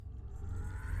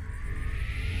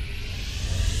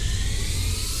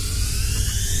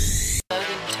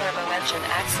Attention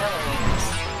accelerators.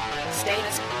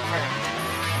 Status confirmed.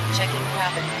 Checking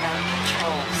rapid ground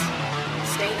controls.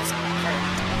 Status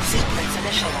confirmed. Sequence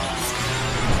initialized.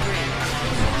 3,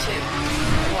 2,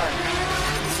 1,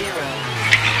 0.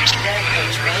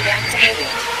 Rampage mode activated.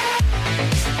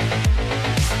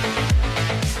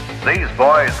 These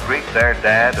boys greet their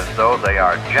dad as though they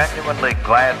are genuinely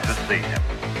glad to see him,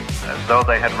 as though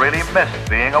they had really missed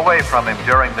being away from him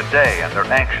during the day and they're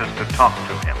anxious to talk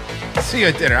to him. See you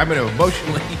at dinner. I'm going to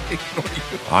emotionally ignore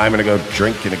you. I'm going to go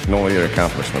drink and ignore your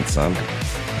accomplishments, son.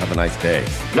 Have a nice day.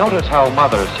 Notice how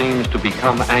Mother seems to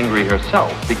become angry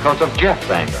herself because of Jeff's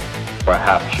anger.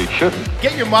 Perhaps she shouldn't.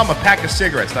 Get your mom a pack of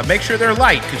cigarettes. Now make sure they're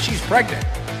light because she's pregnant.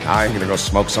 I'm going to go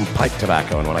smoke some pipe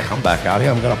tobacco, and when I come back out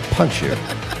here, I'm going to punch you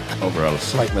over a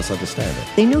slight misunderstanding.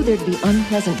 They knew there'd be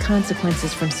unpleasant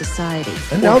consequences from society.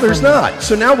 And now there's not.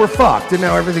 So now we're fucked, and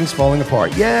now everything's falling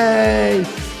apart. Yay!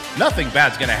 Nothing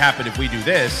bad's going to happen if we do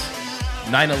this.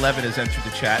 9/11 has entered the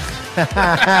chat.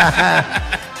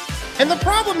 And the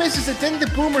problem is that then the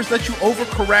boomers let you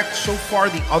overcorrect so far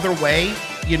the other way,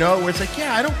 you know, where it's like,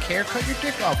 yeah, I don't care, cut your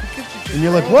dick off. Who gives a shit? And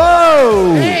you're like,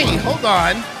 whoa! Hey, hold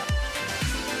on.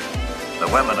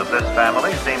 The women of this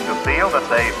family seem to feel that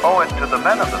they owe it to the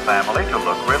men of the family to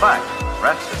look relaxed,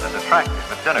 rested, and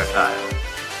attractive at dinner time.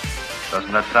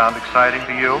 Doesn't that sound exciting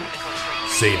to you?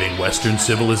 Saving Western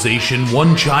civilization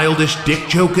one childish dick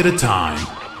joke at a time.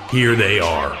 Here they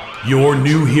are, your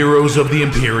new heroes of the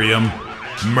Imperium,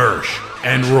 Mersh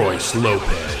and Royce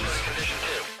Lopez.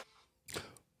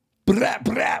 Brat,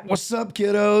 brat. What's up,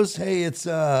 kiddos? Hey, it's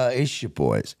your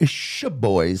boys. It's your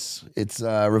boys. It's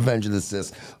Revenge of the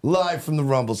Sis, live from the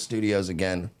Rumble Studios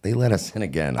again. They let us in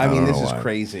again. I mean, don't this know is why.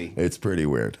 crazy. It's pretty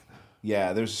weird.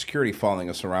 Yeah, there's security following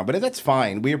us around, but that's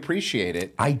fine. We appreciate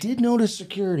it. I did notice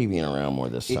security being around more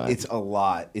this time. It's a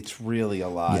lot. It's really a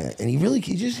lot. Yeah, and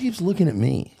he just keeps looking at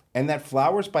me. And that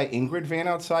Flowers by Ingrid van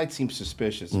outside seems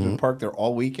suspicious. It's been parked there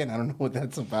all weekend. I don't know what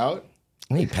that's about.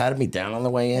 And he patted me down on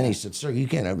the way in. He said, "Sir, you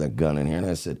can't have that gun in here." And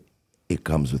I said, "It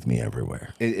comes with me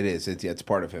everywhere." It is. It's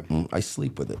part of him. I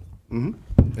sleep with it.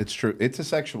 It's true. It's a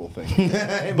sexual thing.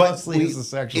 Mostly it's a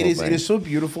sexual thing. It is so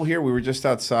beautiful here. We were just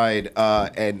outside,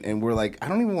 and we're like, I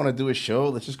don't even want to do a show.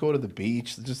 Let's just go to the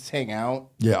beach. Let's just hang out.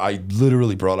 Yeah, I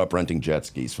literally brought up renting jet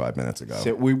skis 5 minutes ago.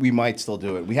 So we might still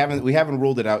do it. We haven't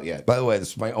ruled it out yet. By the way, this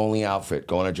is my only outfit.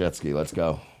 Go on a jet ski. Let's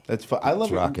go. That's fun. I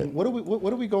love rock it. it. What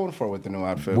are we going for with the new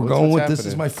outfit? We're going with what's this is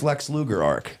happening? my Flex Luger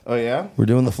arc. Oh yeah. We're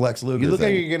doing the Flex Luger. You look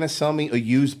thing. like you're gonna sell me a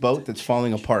used boat that's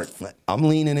falling apart. I'm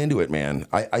leaning into it, man.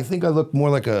 I think I look more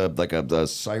like a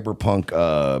cyberpunk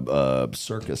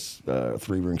circus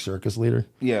 3-ring circus leader.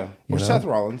 Yeah. You Or know? Seth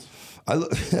Rollins.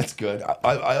 That's good.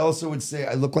 I also would say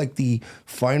I look like the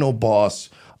final boss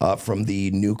from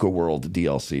the Nuka World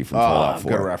DLC from Fallout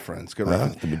 4. Good reference. Good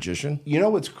reference. The magician. You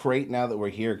know what's great now that we're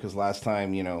here? Because last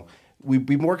time, you know, we've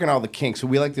been working all the kinks, so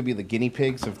we like to be the guinea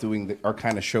pigs of doing our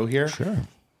kind of show here. Sure.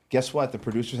 Guess what? The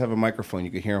producers have a microphone. You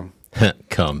can hear them.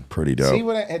 Come. Pretty dope. See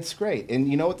it's great, and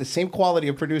you know what? The same quality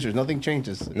of producers. Nothing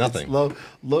changes. Nothing. It's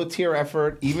low tier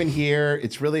effort. Even here,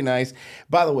 it's really nice.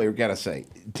 By the way, we gotta say,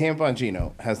 Tam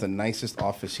Bongino has the nicest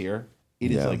office here.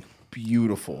 It is like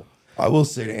beautiful. I will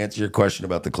say, to answer your question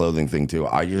about the clothing thing too,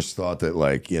 I just thought that,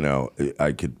 like, you know,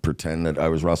 I could pretend that I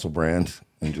was Russell Brand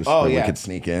and just we could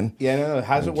sneak in. Yeah, no.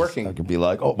 How's it working? I could be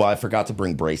like, oh, well, I forgot to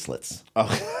bring bracelets. Oh,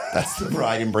 that's the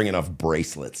I didn't bring enough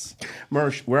bracelets.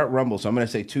 Mersh, we're at Rumble, so I'm going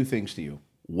to say two things to you.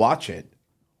 Watch it.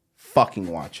 Fucking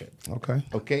watch it. Okay.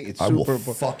 Okay? It's I super.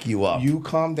 will fuck you up. You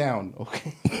calm down,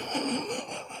 okay?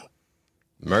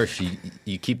 Mersh,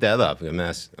 you keep that up. I'm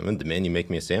going to demand you make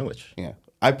me a sandwich. Yeah.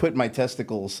 I put my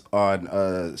testicles on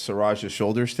Siraj's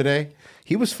shoulders today.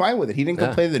 He was fine with it. He didn't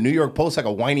go play the New York Post like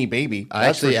a whiny baby. I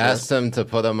actually asked him to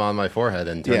put them on my forehead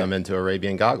and turn them into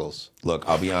Arabian goggles. Look,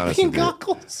 I'll be honest with you.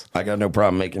 Goggles. I got no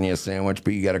problem making you a sandwich,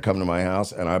 but you got to come to my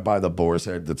house, and I buy the boar's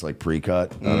head that's like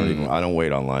pre-cut. I don't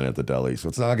wait online at the deli, so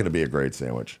it's not going to be a great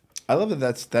sandwich. I love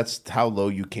that that's how low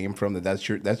you came from. That's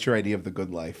your idea of the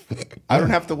good life. I don't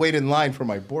have to wait in line for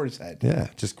my boar's head. Yeah,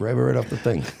 just grab it right off the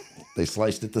thing. They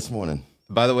sliced it this morning.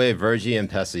 By the way, Virgie and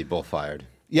Pessy both fired.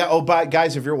 Yeah. Oh,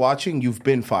 guys, if you're watching, you've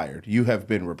been fired. You have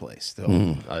been replaced.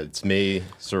 So. It's me,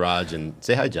 Siraj, and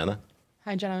say hi, Jenna.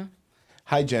 Hi, Jenna.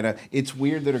 Hi, Jenna. It's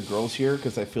weird that a girl's here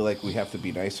because I feel like we have to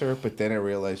be nicer, but then I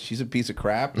realize she's a piece of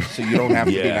crap, so you don't have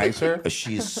to be nicer.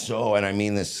 She's so, and I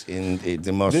mean this in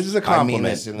the most. This is a compliment. I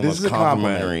mean this in the most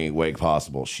complimentary way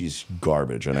possible. She's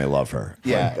garbage, and I love her.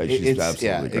 Yeah, she's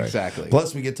absolutely great. Exactly.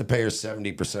 Plus, we get to pay her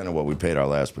 70% of what we paid our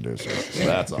last producer, so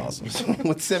that's awesome.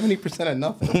 What's 70% of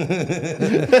nothing?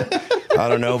 I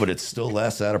don't know, but it's still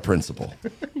less out of principle.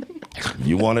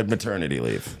 You wanted maternity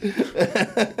leave.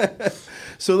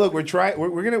 So look, we're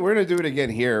gonna do it again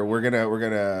here. We're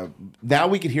gonna now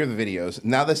we can hear the videos.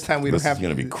 Now this time we This don't have is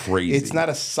gonna be crazy. It's not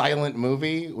a silent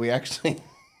movie. We actually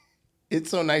it's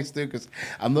so nice too because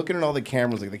I'm looking at all the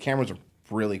cameras. Like the cameras are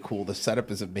really cool. The setup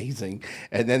is amazing.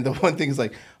 And then the one thing is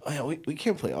like, oh yeah, we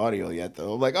can't play audio yet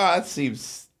though. I'm like, oh, that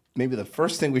seems maybe the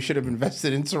first thing we should have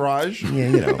invested in, Siraj. Yeah,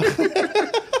 you know.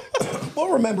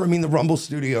 Well, remember, I mean, the Rumble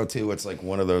Studio too. It's like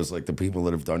one of those, like the people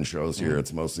that have done shows here.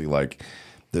 It's mostly like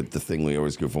the thing we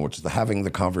always go for, which is having the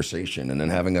conversation and then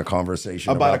having a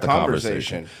conversation about the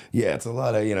conversation. Yeah, it's a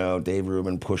lot of, Dave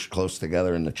Rubin pushed close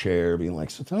together in the chair, being like,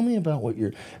 so tell me about what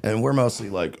you're, and we're mostly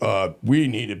like, we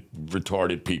needed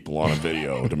retarded people on a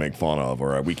video to make fun of,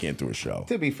 or we can't do a show.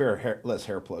 To be fair, less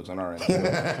hair plugs on our end.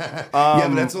 Yeah,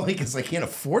 but that's only because I can't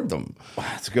afford them.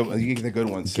 That's a good one. You get the good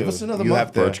ones. Give too. us another You month,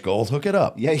 have to- Birch Gold. Hook it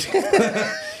up. Yeah.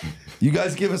 You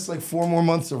guys give us like 4 more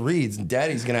months of reads, and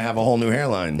Daddy's gonna have a whole new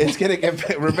hairline. It's gonna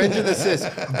get Revenge of the Sis.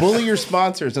 Bully your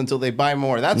sponsors until they buy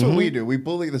more. That's what we do. We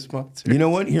bully the sponsors. You know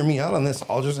what? Hear me out on this.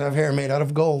 I'll just have hair made out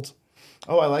of gold.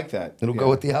 Oh, I like that. It'll go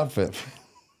with the outfit.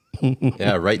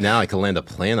 Yeah, right now I can land a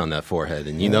plane on that forehead,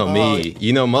 and you know me,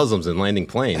 you know Muslims and landing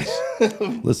planes.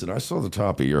 Listen, I saw the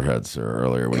top of your head, sir,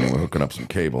 earlier when you were hooking up some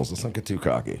cables. Let's not get too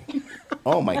cocky.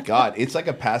 Oh my God, it's like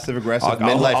a passive aggressive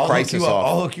midlife crisis.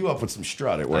 I'll hook you up with some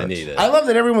strut. It works. I need it. I love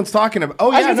that everyone's talking about. Oh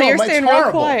I was yeah, gonna say, no, you're Mike's staying real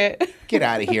horrible. quiet. Get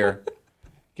out of here.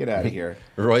 Get out of here.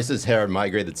 Royce's hair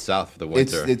migrated south for the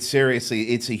winter. It's seriously,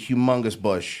 it's a humongous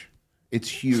bush. It's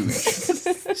huge.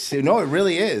 No, it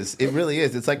really is. It really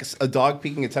is. It's like a dog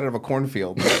peeking its head out of a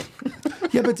cornfield.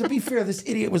 Yeah, but to be fair, this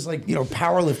idiot was like,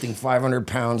 powerlifting 500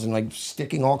 pounds and like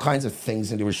sticking all kinds of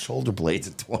things into his shoulder blades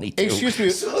at 22. Excuse me.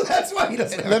 So that's why he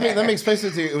doesn't. Let me explain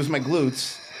it to you. It was my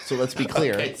glutes. So let's be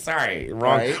clear. Okay, sorry,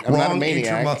 wrong. Right? I'm not a Wrong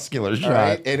maniac. intramuscular shot. All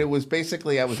right? And it was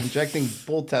basically I was injecting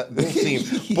bull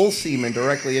semen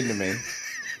directly into me.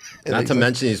 Not to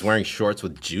mention he's wearing shorts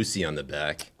with juicy on the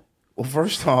back. Well,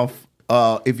 first off,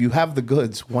 if you have the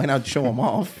goods, why not show them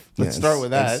off? Let's start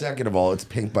with that. And second of all, it's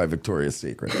pink by Victoria's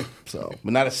Secret. So,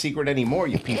 But not a secret anymore,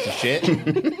 you piece of shit.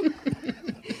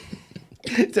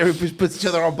 Everybody puts each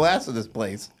other on blast in this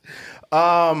place.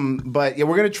 But yeah,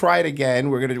 we're gonna try it again.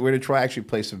 We're gonna try actually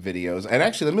play some videos. And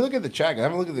actually, let me look at the chat. I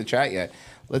haven't looked at the chat yet.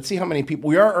 Let's see how many people.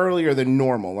 We are earlier than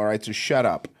normal. All right, so shut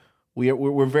up.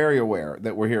 We're very aware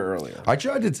that we're here earlier. I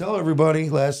tried to tell everybody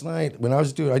last night when I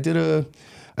was doing.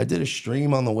 I did a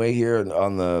stream on the way here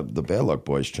on the Bad Luck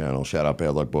Boys channel. Shout out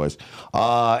Bad Luck Boys.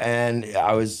 And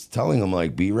I was telling them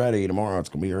like, be ready tomorrow. It's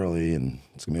gonna be early and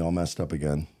it's gonna be all messed up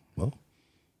again. Well,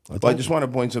 I just want to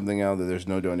point something out that there's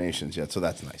no donations yet, so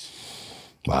that's nice.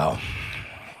 Wow.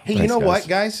 Hey, Thanks, you know guys. what,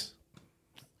 guys?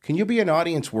 Can you be an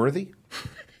audience worthy?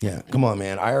 Yeah, come on,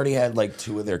 man. I already had like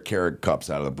 2 of their carrot cups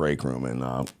out of the break room, and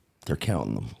they're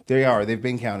counting them. They are. They've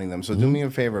been counting them. So do me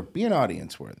a favor. Be an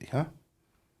audience worthy, huh?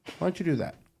 Why don't you do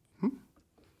that?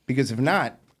 Because if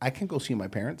not, I can go see my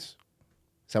parents.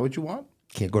 Is that what you want?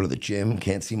 Can't go to the gym.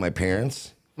 Can't see my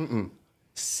parents.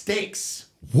 Steaks,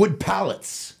 wood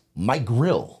pallets, my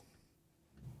grill.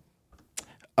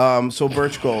 So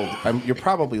Birch Gold, you're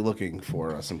probably looking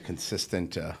for some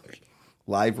consistent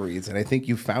live reads, and I think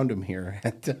you found them here.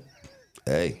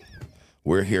 Hey,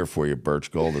 we're here for you,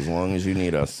 Birch Gold, as long as you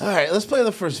need us. All right, let's play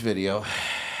the first video.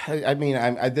 I mean,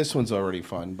 this one's already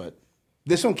fun, but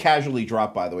this one casually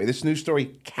dropped, by the way. This news story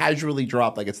casually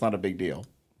dropped like it's not a big deal.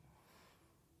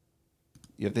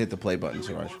 You have to hit the play button,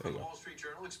 Siraj. There you go. Wall Street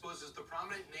Journal exposes the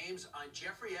prominent names on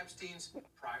Jeffrey Epstein's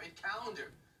private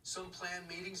calendar. Some planned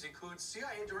meetings include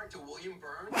CIA Director William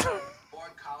Burns,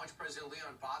 Bard College President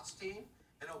Leon Botstein,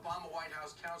 and Obama White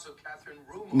House counsel Catherine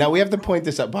Rumor. Now we have to point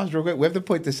this out. Pause real quick. We have to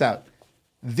point this out.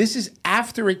 This is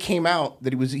after it came out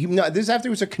that this is after he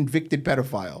was a convicted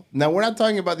pedophile. Now we're not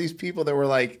talking about these people that were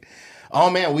like, oh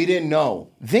man, we didn't know.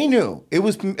 They knew. It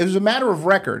was a matter of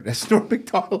record, as Norm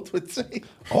Macdonald would say.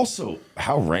 Also,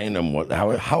 how random,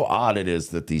 how odd it is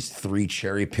that these 3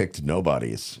 cherry-picked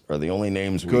nobodies are the only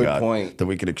names we got that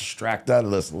we could extract out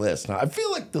of this list. Now, I feel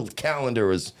like the calendar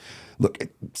was, look,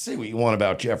 say what you want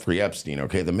about Jeffrey Epstein,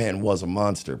 okay? The man was a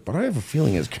monster, but I have a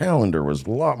feeling his calendar was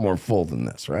a lot more full than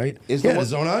this, right? He had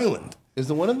his own island. Is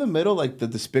the one in the middle like the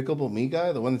Despicable Me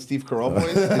guy, the one that Steve Carell voiced?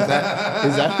 Is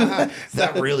that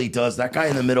that really does. That guy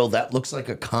in the middle, that looks like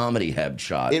a comedy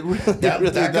headshot. It really,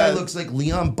 that guy looks like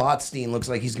Leon Botstein. Looks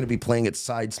like he's going to be playing at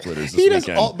Side Splitters this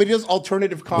weekend. But he does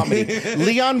alternative comedy.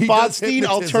 Leon Botstein,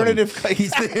 alternative.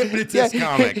 He's the hypnotist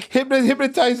comic.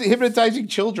 Hypnotizing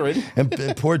children.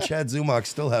 And poor Chad Zumach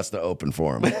still has to open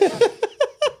for him.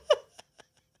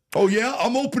 Oh, yeah?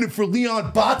 I'm opening for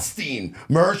Leon Botstein.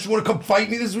 Mersh, you want to come fight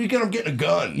me this weekend? I'm getting a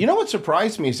gun. You know what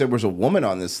surprised me is there was a woman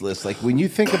on this list. Like, when you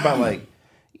think about, like,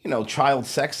 you know, child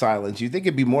sex islands, you think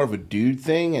it'd be more of a dude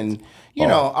thing. And, you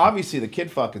know, obviously the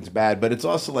kid fucking's bad, but it's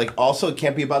also, like, it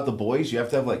can't be about the boys. You have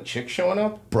to have, like, chicks showing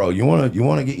up. Bro, you wanna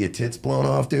get your tits blown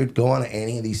off, dude? Go on to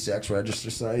any of these sex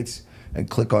register sites and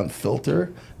click on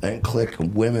filter and click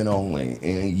women only,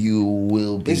 and you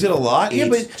will be. Is it a lot? Yeah,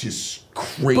 It's but just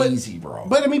crazy, bro.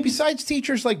 But I mean, besides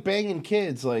teachers like banging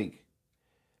kids, like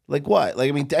what? Like,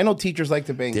 I mean, I know teachers like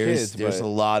to bang kids. There's a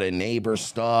lot of neighbor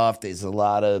stuff. There's a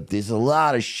lot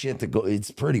of shit that go.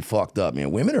 It's pretty fucked up,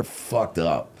 man. Women are fucked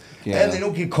up, and they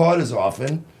don't get caught as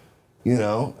often, you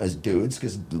know, as dudes,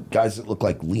 because guys that look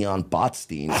like Leon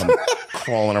Botstein come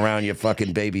crawling around your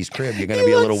fucking baby's crib, you're gonna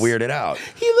be a little weirded out.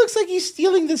 He looks like he's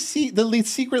stealing the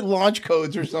secret launch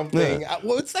codes or something. Yeah.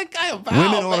 What's that guy about?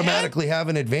 Women automatically have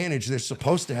an advantage. They're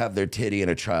supposed to have their titty in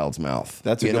a child's mouth.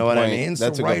 That's a you good know what I point. mean? That's so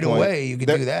a good right point. away you can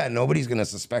do that. Nobody's gonna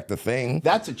suspect a thing.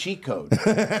 That's a cheat code.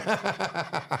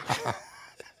 The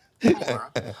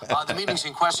meetings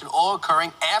in question all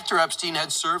occurring after Epstein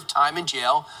had served time in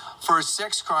jail for a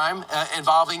sex crime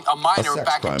involving a minor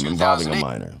back in 2008. Involving a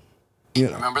minor. You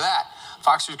know. Remember that?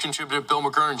 Fox News contributor Bill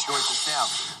McGurn joins us now.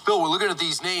 Bill, we're looking at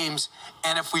these names,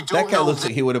 and if we don't that guy looks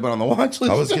like he would have been on the watch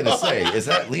list. I was gonna say, is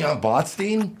that Leon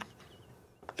Botstein?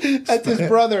 That's his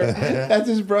brother. That's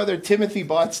his brother, Timothy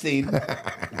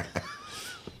Botstein.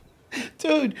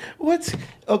 Dude,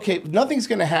 okay, nothing's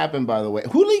going to happen, by the way.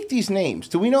 Who leaked these names?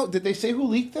 Do we know? Did they say who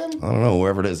leaked them? I don't know,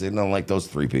 whoever it is. They don't like those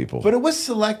three people. But it was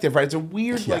selective, right? It's a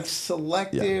weird, like,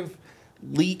 selective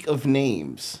leak of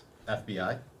names.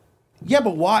 FBI? Yeah,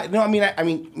 but why? No, I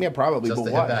mean, yeah, probably, Just but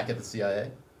to why? hit back at the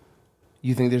CIA?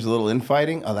 You think there's a little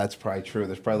infighting? Oh, that's probably true.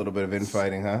 There's probably a little bit of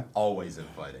infighting, huh? Always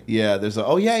infighting. Yeah, there's a.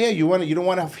 Oh yeah. You don't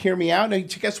want to hear me out. Now,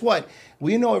 guess what?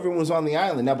 We know everyone was on the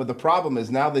island now, but the problem is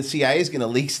now the CIA is going to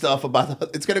leak stuff about.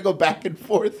 It's going to go back and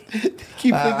forth.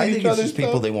 Keep I think it's just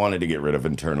people they wanted to get rid of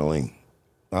internally.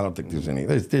 I don't think there's any.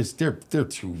 They're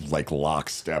too like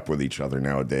lockstep with each other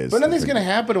nowadays. But nothing's going to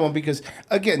happen to them because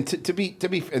again, to be,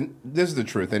 and this is the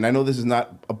truth, and I know this is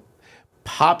not a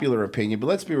popular opinion, but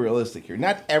let's be realistic here.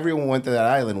 Not everyone went to that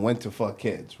island went to fuck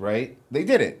kids, right? They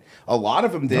didn't. A lot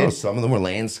of them did. No, some of them were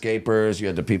landscapers. You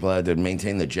had the people that had to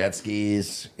maintain the jet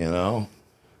skis, you know,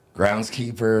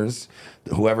 groundskeepers,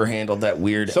 whoever handled that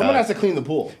weird. Someone has to clean the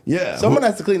pool. Yeah. Someone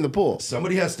has to clean the pool.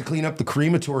 Somebody has to clean up the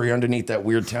crematory underneath that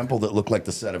weird temple that looked like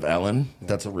the set of Ellen.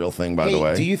 That's a real thing, by the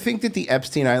way. Do you think that the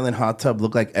Epstein Island hot tub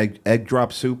looked like egg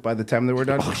drop soup by the time they were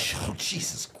done? Oh,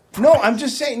 Jesus Christ. No, I'm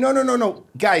just saying. No.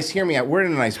 Guys, hear me out. We're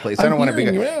in a nice place. I don't want to be.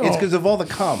 It's because of all the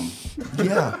cum.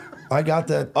 Yeah, I got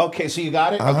that. Okay, so you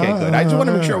got it? Okay, good. I just want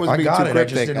to make sure it was being too cryptic. I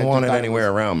just didn't want it anywhere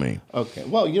around me. Okay.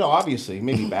 Well, you know, obviously,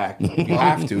 maybe back. You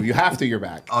have to. You have to. You're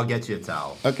back. I'll get you a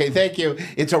towel. Okay, thank you.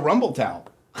 It's a Rumble towel.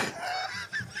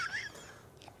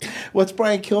 What's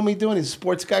Brian Kilmeade doing? Is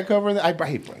sports guy covering that? I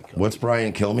hate Brian Kilmeade. What's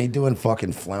Brian Kilmeade doing?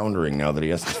 Fucking floundering now that he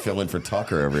has to fill in for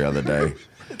Tucker every other day.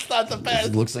 It's not the best.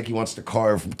 It looks like he wants to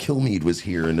carve Kilmeade was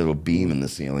here into a beam in the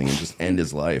ceiling and just end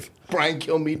his life. Brian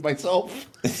Kilmeade myself.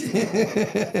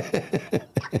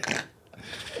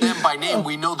 Then by name,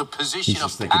 we know the position He's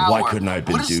just of thinking, power. why couldn't I have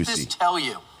been What does Ducey? this tell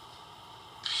you?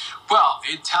 Well,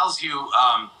 it tells you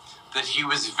that he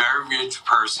was a very rich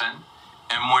person.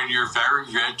 And when you're very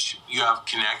rich, you have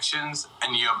connections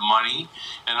and you have money,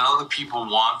 and other people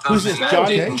want them. Who's this? and that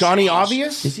didn't Johnny change.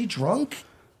 Obvious? Is he drunk?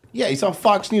 Yeah, he's on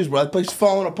Fox News, bro. That place is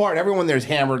falling apart. Everyone there's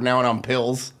hammered now and on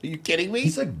pills. Are you kidding me?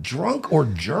 He's like drunk or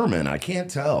German. I can't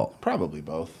tell. Probably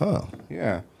both. Huh.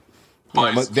 Yeah.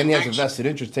 But But it's then he has a connection. vested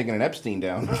interest taking an Epstein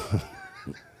down.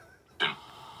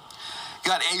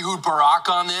 Got Ehud Barak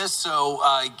on this, so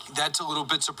that's a little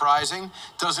bit surprising.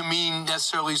 Doesn't mean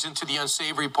necessarily he's into the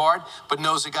unsavory part, but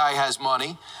knows the guy has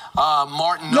money.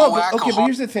 Martin No, Nowak. but, okay, but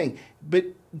here's the thing. But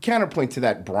counterpoint to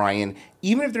that, Brian,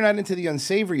 even if they're not into the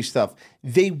unsavory stuff,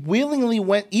 they willingly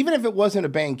went, even if it wasn't a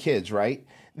bang kids, right?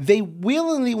 They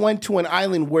willingly went to an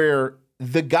island where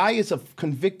the guy is a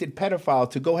convicted pedophile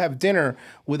to go have dinner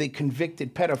with a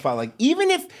convicted pedophile. Like,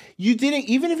 even if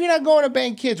you're not going to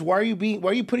bang kids, why are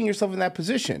you putting yourself in that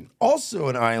position? Also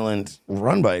an island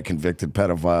run by a convicted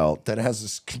pedophile that has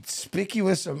this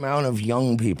conspicuous amount of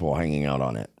young people hanging out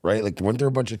on it, right? Like, weren't there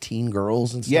a bunch of teen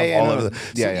girls and stuff all over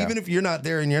So even if you're not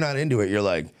there and you're not into it, you're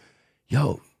like,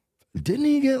 yo, didn't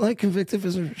he get like convicted for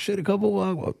some shit a couple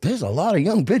while ago? There's a lot of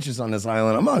young bitches on this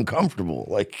island. I'm uncomfortable.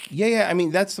 Like, yeah. I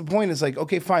mean, that's the point. It's like,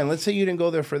 okay, fine. Let's say you didn't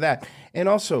go there for that. And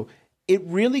also, it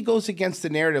really goes against the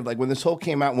narrative. Like when this whole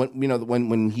came out,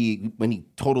 when he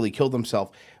totally killed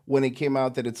himself. when it came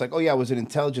out that it's like, oh yeah, it was an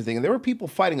intelligence thing, and there were people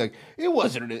fighting like it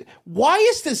wasn't. Why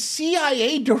is the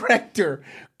CIA director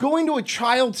going to a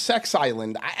child sex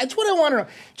island? That's what I want to know.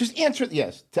 Just answer it.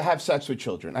 Yes, to have sex with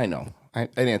children. I know. I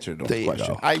answered the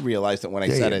question. I realized that when I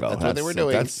said it. That's what they were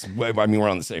doing. I mean, we're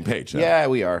on the same page. Now. Yeah,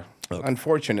 we are. Okay.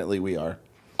 Unfortunately, we are.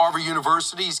 Harvard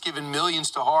University's given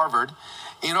millions to Harvard.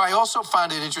 You know, I also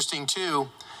found it interesting too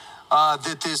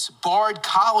that this Bard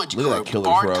College group,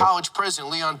 Bard College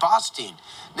president Leon Botstein.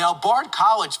 Now, Bard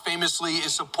College famously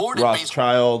is supported.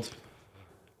 Rothschild,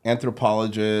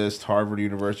 anthropologist, Harvard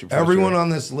University professor. Everyone on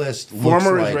this list,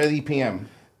 former Israeli PM.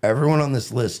 Everyone on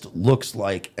this list looks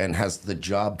like and has the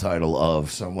job title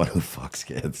of someone who fucks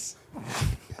kids.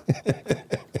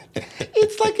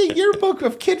 It's like a yearbook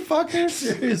of kid fuckers.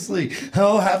 Seriously.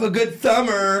 Oh, have a good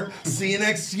summer. See you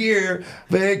next year.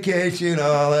 Vacation,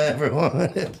 all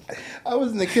everyone. I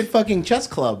was in the kid fucking chess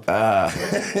club.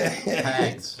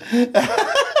 Thanks.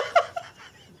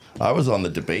 I was on the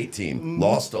debate team.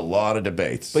 Lost a lot of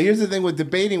debates. But here's the thing with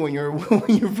debating when you're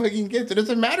fucking kids. It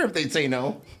doesn't matter if they say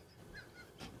no.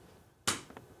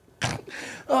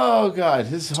 Oh, God.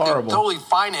 This is horrible. Totally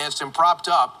financed and propped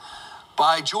up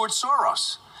by George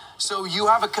Soros. So you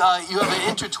have an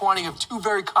intertwining of two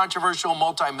very controversial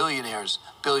multimillionaires,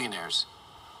 billionaires.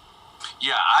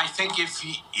 Yeah, I think if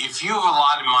you have a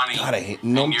lot of money God, I hate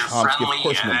and Noam you're Chomsky. friendly Of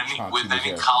course, Noam with Chomsky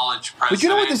any was college president. But you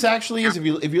know what this actually is?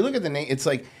 If you look at the name, it's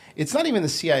like it's not even the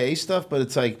CIA stuff, but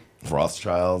it's like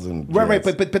Rothschilds and right.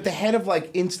 But the head of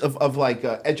like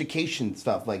education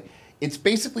stuff, like it's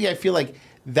basically I feel like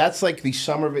that's like the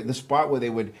spot where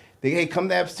they come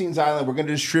to Epstein's Island. We're going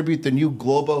to distribute the new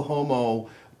Globo Homo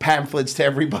pamphlets to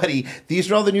everybody.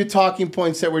 These are all the new talking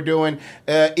points that we're doing.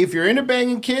 If you're into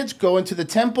banging kids, go into the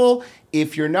temple.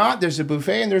 If you're not, there's a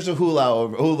buffet and there's a hula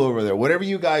over there. Whatever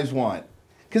you guys want.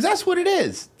 Because that's what it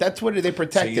is. That's what they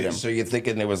protected him. So you're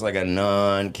thinking there was like a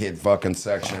non-kid fucking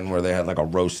section where they had like a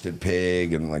roasted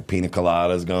pig and like pina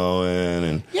coladas going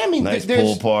and nice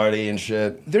pool party and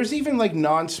shit. There's even like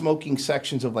non-smoking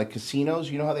sections of like casinos.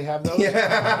 You know how they have those?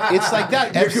 Yeah. It's like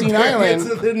that. Epstein Island.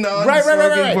 To the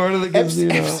non-smoking part of the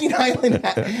casino.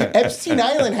 Epstein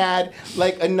Island had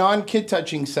like a non-kid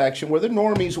touching section where the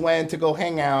normies went to go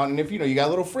hang out. And if you got a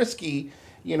little frisky,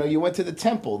 you went to the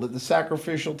temple, the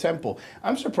sacrificial temple.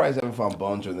 I'm surprised I haven't found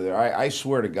bones under there. I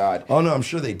swear to God. Oh, no, I'm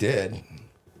sure they did.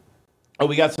 Oh,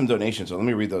 we got some donations, so let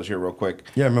me read those here real quick.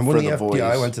 Yeah, remember when the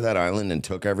FBI went to that island and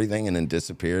took everything and then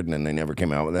disappeared and then they never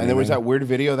came out with anything? And there was that weird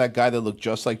video, that guy that looked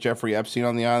just like Jeffrey Epstein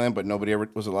on the island, but nobody ever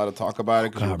was allowed to talk about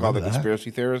it because he was called a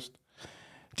conspiracy theorist.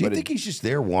 Do you think he's just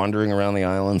there wandering around the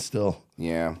island still?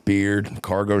 Yeah. Beard,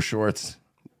 cargo shorts.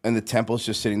 And the temple's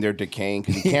just sitting there decaying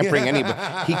because he can't bring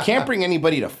anybody. He can't bring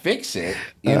anybody to fix it.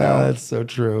 You know, that's so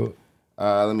true.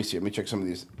 Let me see. Let me check some of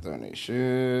these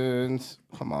donations.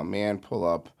 Come on, man, pull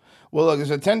up. Well, look, there's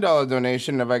a $10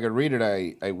 donation. If I could read it,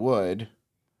 I would.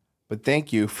 But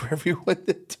thank you for everyone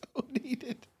that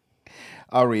donated.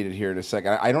 I'll read it here in a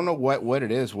second. I don't know what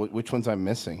it is. Which ones I'm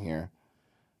missing here.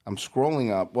 I'm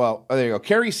scrolling up. Well, there you go.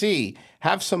 Carrie C.,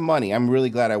 have some money. I'm really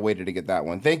glad I waited to get that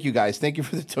one. Thank you, guys. Thank you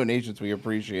for the donations. We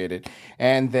appreciate it.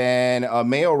 And then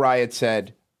Mayo Riot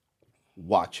said,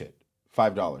 watch it.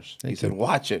 $5. He said,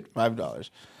 watch it. $5.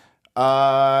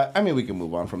 I mean, we can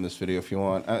move on from this video if you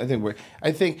want.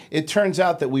 I think it turns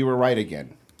out that we were right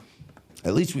again.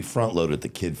 At least we front-loaded the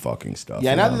kid fucking stuff.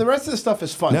 Yeah, now the rest of the stuff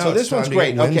is fun. Now so this one's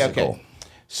great. Okay.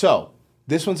 So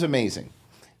this one's amazing.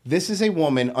 This is a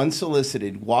woman,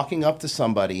 unsolicited, walking up to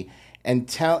somebody and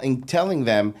telling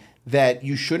them that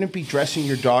you shouldn't be dressing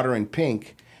your daughter in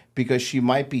pink because she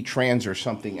might be trans or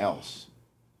something else.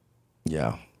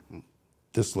 Yeah.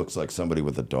 This looks like somebody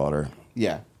with a daughter.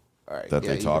 Yeah. All right. That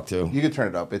they talk to. You can turn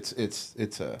it up. It's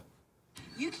a...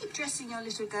 You keep dressing your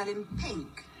little girl in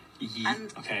pink.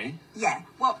 Okay. Yeah.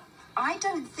 Well, I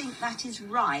don't think that is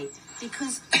right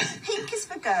because pink is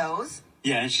for girls.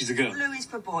 Yeah, she's a girl. Blue is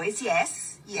for boys, yes.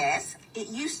 It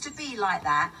used to be like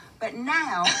that, but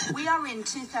now we are in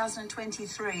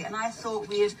 2023, and I thought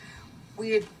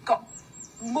we had got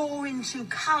more into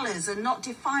colours and not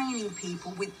defining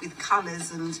people with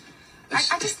colours, and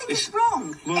I just think it's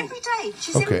wrong. Well, every day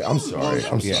she's okay, in I'm pink. sorry.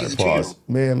 I'm sorry. Pause.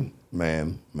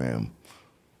 Ma'am.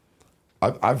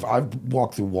 I've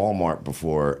walked through Walmart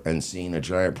before and seen a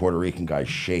giant Puerto Rican guy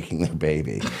shaking their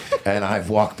baby. And I've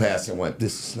walked past and went,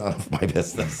 this is none of my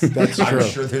business. That's true. I'm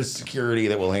sure there's security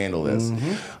that will handle this.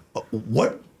 Mm-hmm.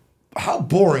 How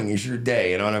boring is your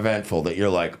day and uneventful that you're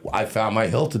like, I found my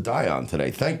hill to die on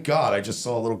today. Thank God I just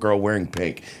saw a little girl wearing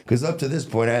pink. Because up to this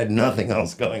point, I had nothing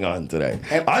else going on today.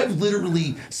 And I've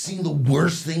literally seen the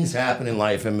worst things happen in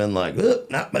life and been like,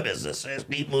 not my business.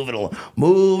 Just keep moving along.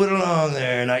 Move it along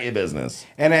there, not your business.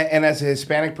 And as a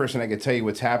Hispanic person, I can tell you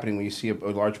what's happening when you see a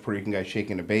large Puerto Rican guy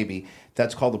shaking a baby.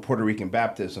 That's called the Puerto Rican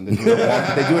baptism. They do it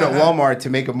at Walmart to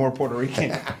make him more Puerto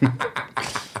Rican.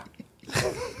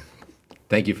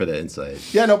 Thank you for the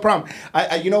insight. Yeah, no problem.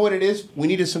 You know what it is? We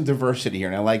needed some diversity here,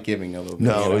 and I like giving a little bit.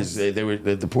 No,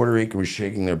 the Puerto Rican was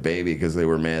shaking their baby because they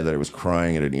were mad that it was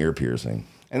crying at an ear piercing.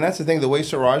 And that's the thing. The way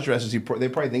Siraj dresses, they probably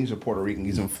think he's a Puerto Rican.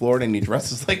 He's in Florida, and he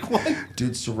dresses like one.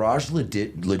 Dude, Siraj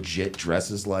legit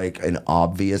dresses like an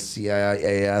obvious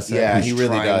CIA asset. Yeah, who's he really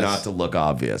trying does. not to look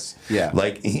obvious. Yeah.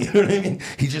 Like, you know what I mean?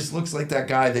 He just looks like that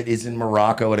guy that is in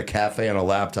Morocco at a cafe on a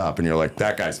laptop, and you're like,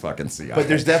 that guy's fucking CIA. But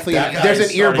there's definitely there's an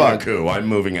earbug. Coup. I'm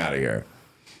moving out of here.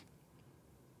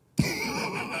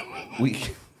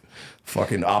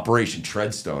 Fucking Operation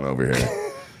Treadstone over here.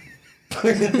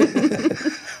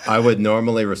 I would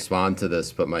normally respond to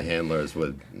this, but my handlers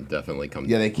would definitely come.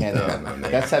 Yeah, they can't.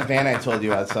 That's that van I told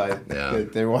you outside. Yeah,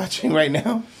 they're watching right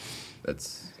now. It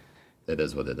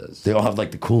is what it is. They all have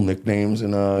like the cool nicknames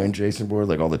in Jason Bourne,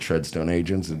 like all the Treadstone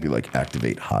agents. It'd be like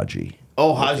Activate Haji.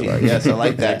 Oh, Haji. Yes, I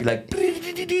like that. Like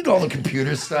all the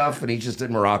computer stuff, and he's just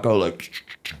in Morocco. Like,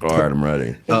 all right, I'm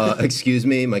ready. Excuse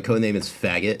me, my codename is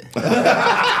Faggot.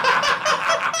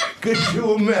 Could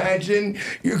you imagine?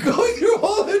 You're going through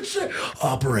all that shit.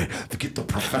 Operate, get the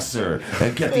professor,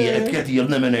 and get the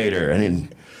eliminator, and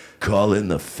then call in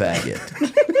the faggot.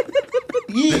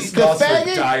 The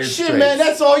faggot? Shit, man,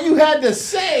 that's all you had to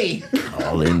say.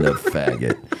 Call in the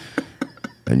faggot.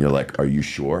 And you're like, are you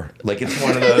sure? Like, it's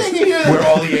one of those where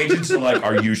all the agents are like,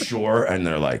 are you sure? And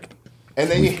they're like, and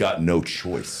then we've got no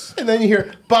choice. And then you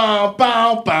hear, bow,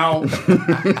 bow, bow.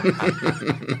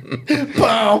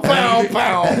 Bow, bow,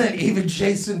 bow. And then even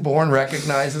Jason Bourne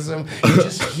recognizes him. You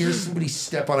just hear somebody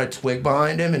step on a twig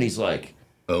behind him, and he's like,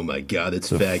 oh my God, it's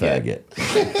faggot.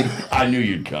 I knew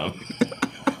you'd come.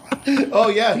 Oh,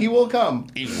 yeah, he will come.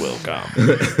 He will come.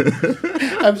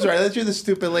 I'm sorry, let's hear the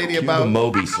stupid lady Cue about the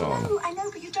Moby song. I know,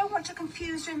 but you don't want to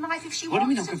confuse her in life if she What do you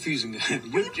mean wants I'm to. confusing her?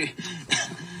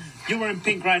 You're wearing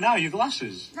pink right now, your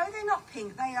glasses. No, they're not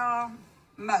pink. They are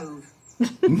mauve.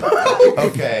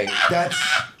 Okay,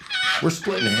 we're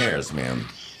splitting hairs, man.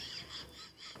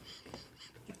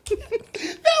 That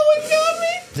one got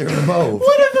me. They're mauve.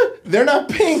 Whatever. They're not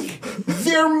pink.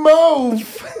 They're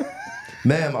mauve.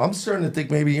 Ma'am, I'm starting to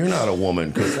think maybe you're not a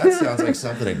woman, because that sounds like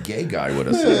something a gay guy would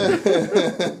have said.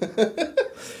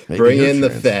 Bring in the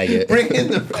faggot. Bring in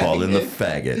the faggot. Call in the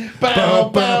faggot. Bow,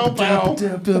 bow, bow.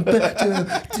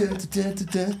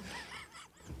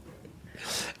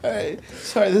 All right.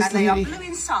 Sorry, this And they are lady. blue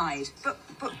inside. But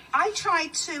I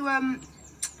tried to.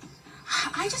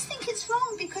 I just think it's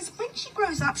wrong because when she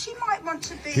grows up, she might want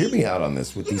to be. Hear me out on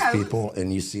this with you these know, people,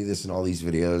 and you see this in all these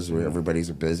videos where everybody's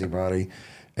a busybody.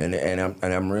 And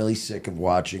I'm really sick of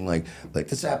watching like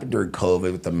this happened during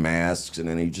COVID with the masks, and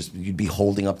then you'd be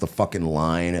holding up the fucking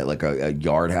line at like a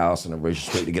yard house, and everybody's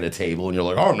just waiting to get a table, and you're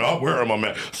like, I'm not wearing my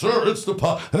mask, sir. It's the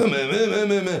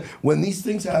When these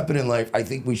things happen in life, I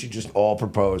think we should just all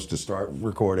propose to start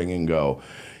recording and go,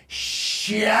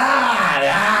 shut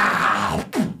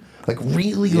up. Like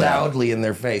really loudly in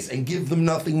their face and give them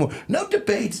nothing more. No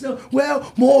debates, no,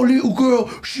 well, my little girl,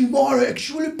 she might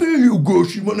actually be a little girl.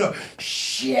 She might not.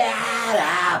 Shut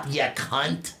up, you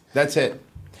cunt. That's it.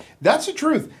 That's the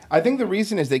truth. I think the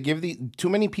reason is too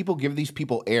many people give these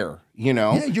people air, you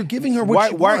know? Yeah, you're giving her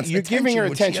what she wants. You're giving her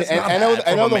attention. And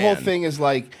I know the whole thing is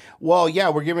like, well, yeah,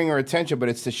 we're giving her attention, but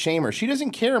it's to shame her. She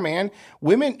doesn't care, man.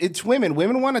 It's women.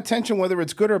 Women want attention whether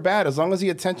it's good or bad, as long as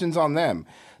the attention's on them.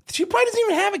 She probably doesn't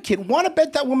even have a kid. Want to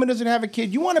bet that woman doesn't have a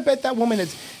kid? You want to bet that woman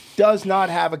does not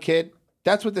have a kid?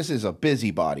 That's what this is, a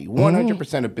busybody.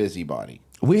 100% a busybody.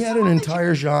 We had an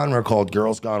entire genre called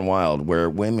Girls Gone Wild, where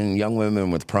young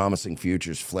women with promising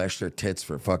futures flash their tits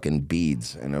for fucking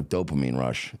beads and a dopamine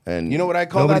rush. And you know what I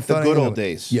call that? The good old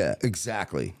days. Yeah,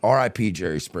 exactly. R.I.P.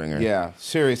 Jerry Springer. Yeah,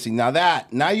 seriously.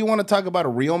 Now you want to talk about a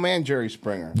real man, Jerry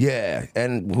Springer. Yeah,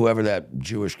 and whoever that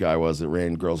Jewish guy was that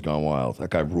ran Girls Gone Wild,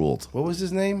 that guy ruled. What was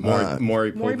his name?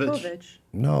 Maury Povich.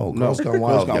 No, Girls Gone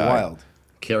Wild. Girls Gone Wild.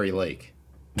 Carrie Lake.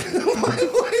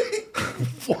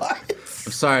 What?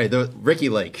 I'm sorry, Ricky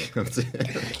Lake.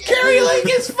 Carrie Lake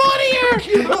is funnier.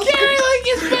 Carrie Lake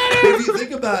is better. If you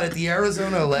think about it, the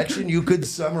Arizona election, you could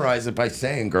summarize it by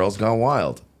saying Girls Gone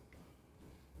Wild.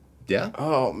 Yeah.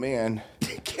 Oh man,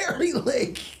 Carrie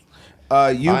Lake.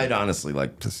 I'd honestly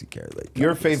like to see Carrie Lake.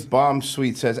 Your Faith Bomb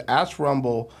Suite says, ask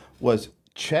Rumble was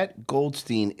Chet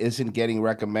Goldstein isn't getting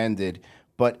recommended,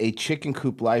 but a chicken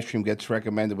coop live stream gets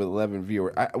recommended with 11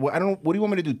 viewers. I don't. What do you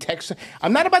want me to do? Text?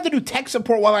 I'm not about to do tech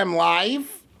support while I'm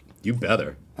live. You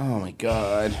better. Oh my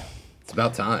god. It's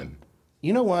about time.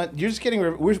 You know what? You're just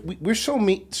getting. We're so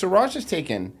mean. Siraj has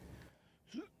taken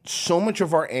so much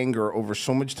of our anger over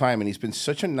so much time, and he's been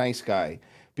such a nice guy.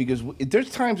 Because there's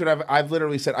times that I've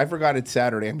literally said, I forgot it's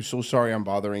Saturday. I'm so sorry I'm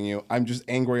bothering you. I'm just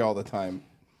angry all the time.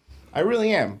 I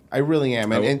really am.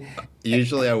 And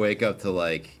usually I wake up to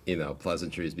like,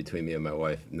 pleasantries between me and my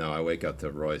wife. No, I wake up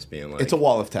to Royce being like... It's a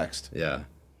wall of text. Yeah.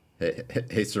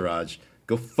 Hey Siraj,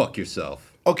 go fuck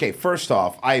yourself. Okay, first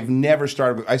off, I've never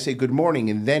started... I say good morning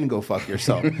and then go fuck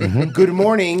yourself. Good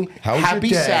morning,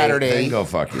 happy Saturday. Then go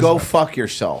fuck yourself. Go fuck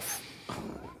yourself.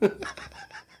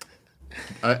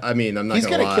 I mean, I'm not He's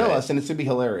gonna gonna kill us, and it's gonna be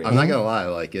hilarious. I'm not gonna lie,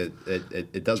 like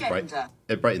it does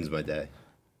it brightens my day.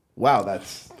 Wow,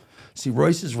 that's... See,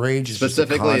 Royce's rage is just a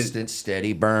constant,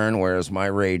 steady burn, whereas my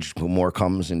rage more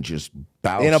comes in just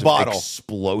bouts in a bottle. Of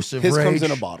explosive His rage. comes in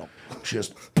a bottle.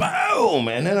 Just boom,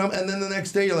 and then the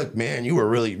next day you're like, man, you're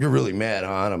really mad,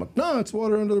 huh? And I'm like, no, it's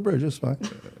water under the bridge. It's fine.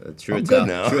 A true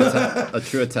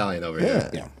Italian over here.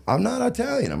 Yeah, I'm not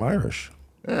Italian. I'm Irish.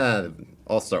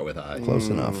 I'll start with I. Close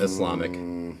enough. Islamic.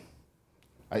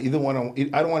 I don't want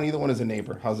either one as a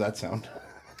neighbor. How's that sound?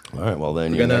 All right, well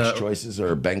then your next choices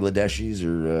are Bangladeshis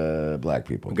or black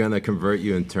people. We're gonna convert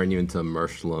you and turn you into a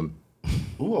Muslim.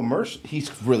 Ooh, a Mersh.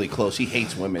 He's really close. He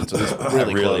hates women, so he's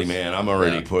really close. Man, I'm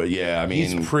already put. Yeah, I mean,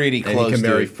 he's pretty close. And you can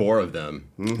marry dude. 4 of them.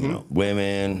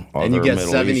 Women, and other you get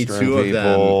Middle 72 Eastern of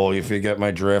people. them. If you get my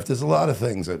drift, there's a lot of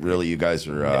things that really you guys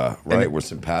are right. We're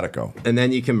simpatico. And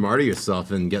then you can martyr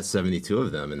yourself and get 72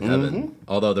 of them in heaven.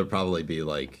 Although there'll probably be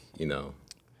like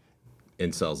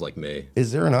incels like me.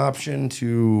 Is there an option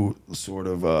to sort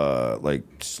of like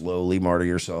slowly martyr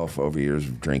yourself over years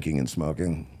of drinking and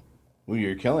smoking? Well,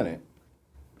 you're killing it.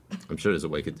 I'm sure there's a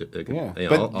way to do it. Yeah.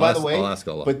 But by the way, I'll ask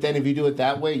Allah. But then if you do it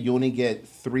that way, you only get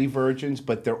 3 virgins,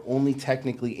 but they're only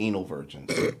technically anal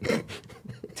virgins.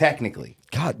 Technically.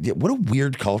 God, what a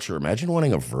weird culture. Imagine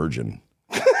wanting a virgin.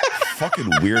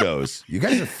 Fucking weirdos. You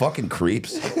guys are fucking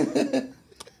creeps. Yeah,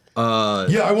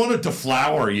 I want to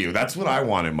deflower you. That's what I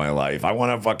want in my life. I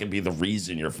want to fucking be the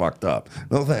reason you're fucked up.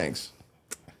 No thanks.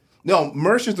 No,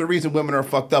 Mersh is the reason women are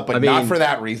fucked up, but not for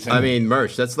that reason. I mean,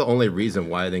 Mersh, that's the only reason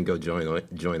why I didn't go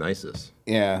join ISIS.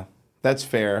 Yeah, that's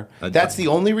fair. That's the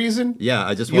only reason? Yeah,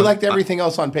 I just You liked everything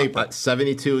else on paper.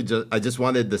 72, I just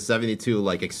wanted the 72,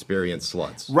 like, experienced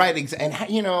sluts. Right, and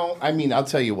I mean, I'll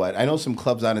tell you what. I know some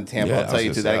clubs out in Tampa, I'll tell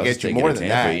you too, that'll get you more than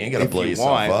that. You ain't got to blow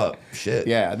yourself up. Shit.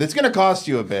 Yeah, that's going to cost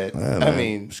you a bit. I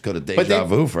mean. Just go to Deja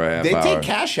Vu for a half hour. They take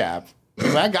Cash App.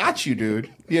 I got you,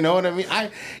 dude. You know what I mean?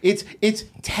 It's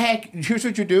tech. Here's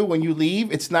what you do when you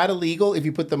leave. It's not illegal if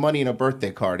you put the money in a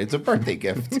birthday card. It's a birthday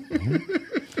gift.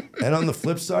 And on the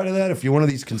flip side of that, if you're one of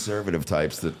these conservative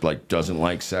types that like doesn't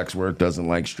like sex work, doesn't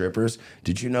like strippers,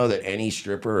 did you know that any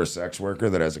stripper or sex worker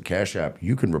that has a Cash App,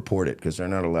 you can report it because they're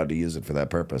not allowed to use it for that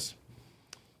purpose?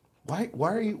 Why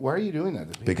are you doing that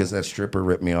to people? Because that stripper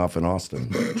ripped me off in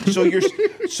Austin.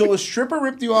 So a stripper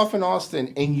ripped you off in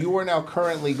Austin, and you are now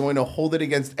currently going to hold it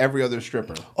against every other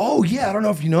stripper. Oh yeah, I don't know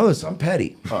if you know this. I'm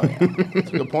petty. Oh yeah, that's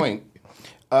a good point.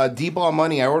 D-Ball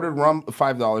Money. I ordered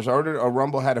 $5. I ordered a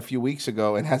Rumble hat a few weeks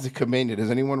ago and hasn't come in yet.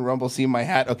 Has anyone Rumble seen my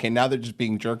hat? Okay, now they're just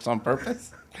being jerks on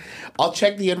purpose. I'll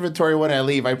check the inventory when I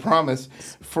leave. I promise.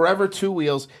 Forever 2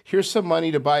 Wheels. Here's some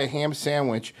money to buy a ham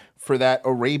sandwich for that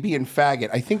Arabian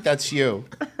faggot. I think that's you.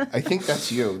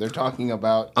 They're talking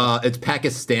about. It's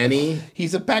Pakistani.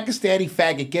 He's a Pakistani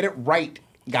faggot. Get it right,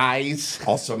 guys.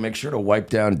 Also, make sure to wipe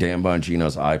down Dan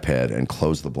Bongino's iPad and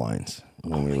close the blinds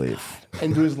when we leave.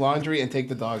 And do his laundry and take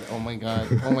the dog. Oh my god.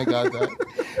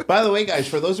 By the way, guys,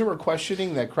 for those who were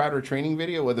questioning that Crowder training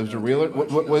video, whether it was real or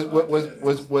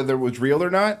whether it was real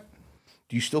or not,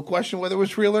 do you still question whether it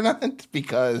was real or not?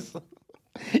 Because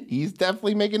he's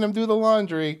definitely making them do the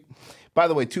laundry. By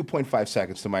the way, 2.5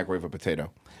 seconds to microwave a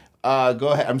potato. Go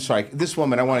ahead. I'm sorry. This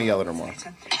woman, I want to yell at her more.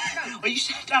 Are you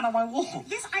sat down on my wall?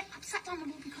 Yes, I'm sat down on the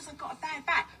wall because I've got a bad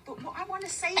back. But what I want to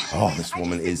say to Oh, you this I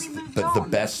woman just is think we moved the on.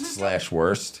 best /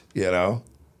 worst, you know?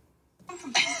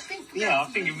 Yeah, I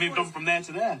think you've moved on from there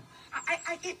to there.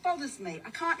 It bothers me. I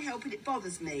can't help it. It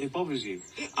bothers me. It bothers you.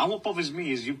 And what bothers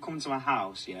me is you've come to my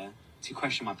house, yeah, to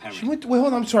question my parents. Wait, hold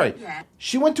on. I'm sorry. Yeah.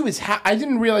 She went to his house. I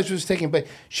didn't realize she was taking, but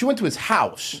she went to his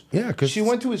house. Yeah, because she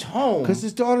went to his home. Because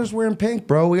his daughter's wearing pink,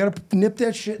 bro. We got to nip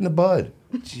that shit in the bud.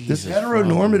 This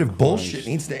heteronormative bullshit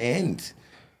needs to end.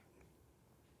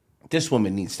 This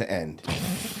woman needs to end.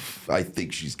 I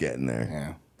think she's getting there.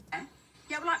 Yeah.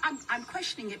 Yeah, well, I'm questioning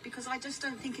questioning it because I just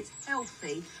don't think it's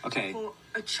healthy Okay. for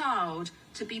a child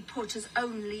to be put as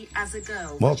only as a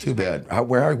girl. Well, too bad.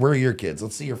 Where are your kids?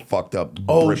 Let's see your fucked up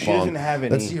Oh, Brit she bong. doesn't have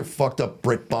any. Let's see your fucked up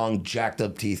Brit bong, jacked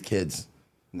up teeth kids.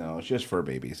 No, it's just fur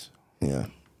babies. Yeah.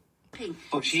 Pink.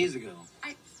 But she is a girl.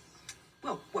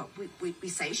 Well, we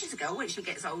say she's a girl. When she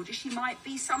gets older, she might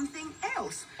be something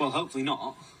else. Well, hopefully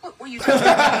not. Well, you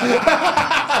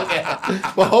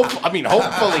Well, hopefully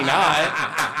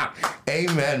not.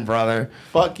 Amen, brother.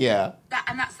 Fuck yeah.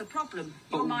 and that's the problem.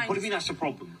 Your But mind what do you mean that's the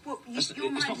problem? Well, That's- your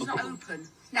it's mind not is the not problem. open.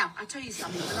 Now, I tell you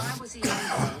something. When I was a young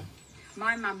girl,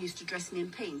 my mum used to dress me in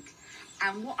pink.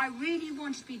 And what I really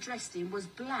wanted to be dressed in was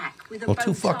black with a Well, bow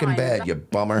too tie. fucking bad, you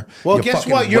bummer. Well, You guess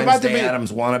fucking what? You're about to Wednesday be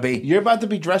Addams wannabe. You're about to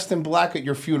be dressed in black at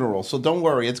your funeral, so don't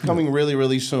worry. It's coming really,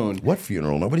 really soon. What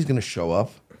funeral? Nobody's gonna show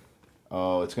up.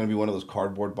 Oh, it's gonna be one of those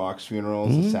cardboard box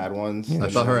funerals, the sad ones. I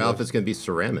thought her outfit's gonna be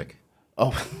ceramic.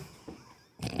 Oh,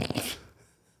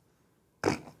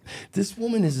 This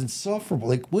woman is insufferable.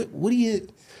 Like, what do you?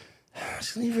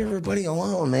 Just leave everybody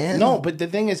alone, man. no, but the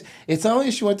thing is, it's not only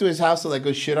she went to his house to like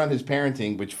go shit on his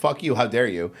parenting, which fuck you, how dare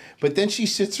you? But then she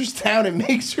sits her down and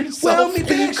makes herself. Well, me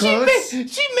back, she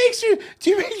makes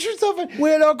herself.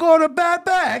 When I go to bed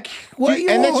back, what you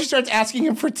and then want? she starts asking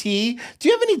him for tea. Do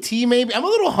you have any tea? Maybe I'm a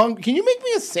little hungry. Can you make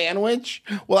me a sandwich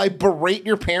while I berate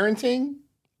your parenting?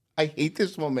 I hate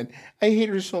this woman. I hate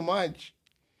her so much.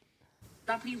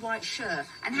 Lovely white shirt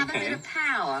and have a Okay. bit of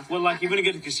power. Well, like, you're going to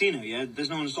go to the casino, yeah? There's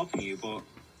no one stopping you, but...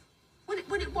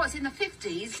 When it was in the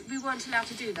 50s, we weren't allowed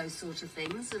to do those sort of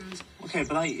things. And Okay,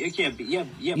 but yeah.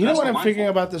 You know what I'm figuring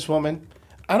about this woman?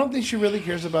 I don't think she really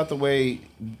cares about the way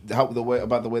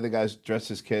the guys dress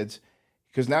his kids,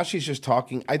 because now she's just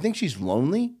talking. I think she's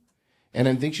lonely, and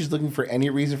I think she's looking for any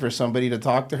reason for somebody to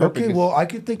talk to her. Okay, because- well, I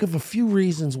could think of a few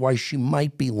reasons why she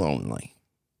might be lonely.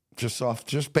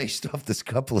 Just based off this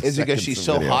couple of is it because seconds she's of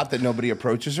so video. hot that nobody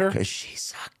approaches her? Because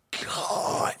she's a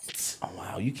cunt. Oh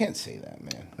wow, you can't say that,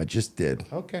 man. I just did.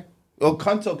 Okay. Well,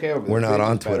 cunt's okay over there. We're not Baby's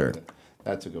on better Twitter. than-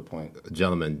 That's a good point.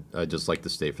 Gentlemen, I'd just like to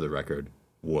state for the record,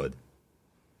 would.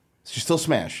 She's still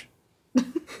smash.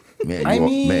 Man, I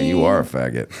man, you mean- are a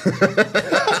faggot.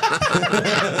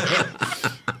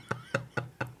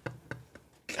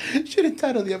 Should have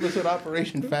titled the episode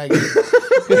Operation Faggot.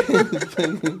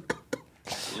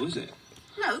 What was it?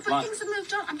 no, but Right. things have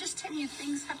moved on. I'm just telling you,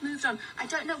 things have moved on. I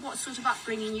don't know what sort of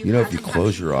upbringing you You know, had if you and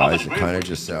close your eyes, it kind of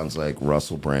just sounds like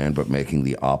Russell Brand, but making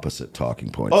the opposite talking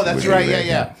points. Oh, that's Would right. you Yeah,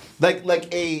 make yeah. Like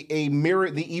a mirror,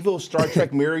 the evil Star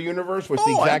Trek mirror universe, where it's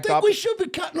the Oh, I exact think we opposite. should be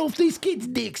cutting off these kids'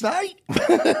 dicks, eh?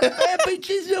 That bitch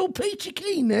is little peachy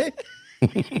keen, eh?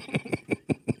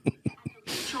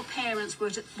 your parents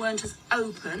weren't as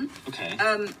open Okay.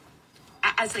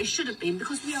 as they should have been,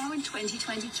 because we are in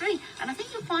 2023. And I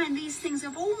think you'll find these things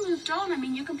have all moved on. I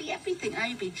mean, you can be everything.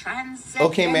 You be trans.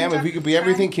 Okay, ma'am, if you could be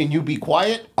everything, can you be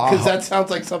quiet? Because Uh-huh. that sounds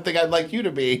like something I'd like you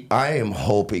to be. I am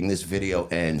hoping this video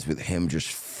ends with him just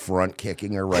front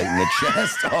kicking her right in the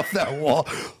chest off that wall.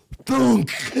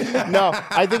 Thunk. No,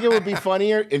 I think it would be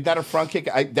funnier if not a front kick.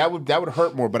 That would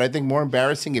hurt more, but I think more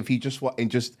embarrassing if he just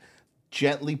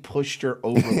gently pushed her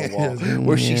over the wall,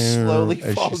 where she slowly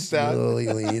As falls she down. slowly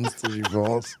leans till she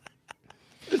falls.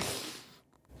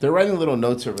 They're writing little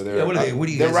notes over there. Yeah, what are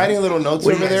you They're guys- writing little notes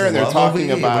what are over you guys, there, and they're love talking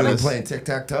movie? about What are they us. playing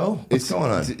tic-tac-toe? What's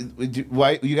going on?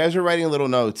 Why you guys are writing little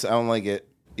notes? I don't like it.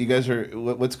 You guys are.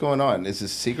 What's going on? Is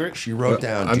this a secret? She wrote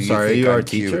down. I'm "Do sorry, are think you our I'm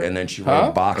cute?" teacher? And then she Huh? wrote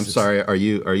a box. I'm that sorry, are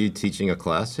you teaching a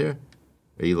class here?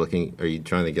 Are you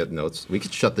trying to get notes? We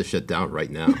could shut this shit down right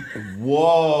now.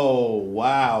 Whoa!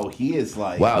 Wow! He is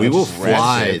like. Wow, We will that's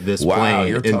fly aggressive. this Wow, plane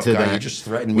you're a tough into guy. that. You just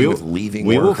threatened We me will- with leaving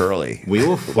we work will- early. We will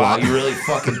Wow, fly. you really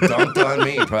fucking dunked on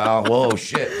me, pal. Whoa,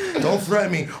 shit. Don't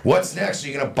threaten me. What's next? Are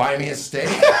you going to buy me a steak?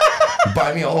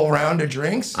 Buy me a whole round of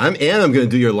drinks? I'm going to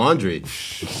do your laundry.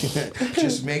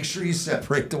 Just make sure you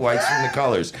separate the whites from the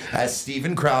colors. As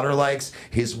Steven Crowder likes,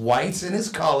 his whites and his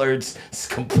colors is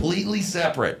completely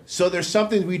separate. So there's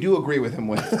something we do agree with him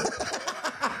with.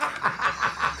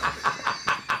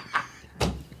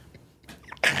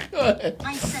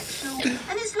 Bisexual.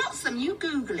 And there's lots of them. You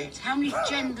Google it. How many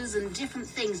genders and different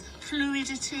things.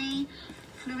 Fluidity.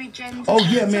 Fluid gender. Oh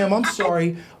yeah, ma'am. I'm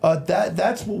sorry.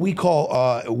 That's what we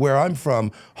call where I'm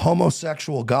from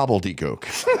homosexual gobbledygook,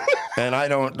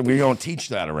 and we don't teach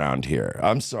that around here.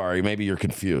 I'm sorry. Maybe you're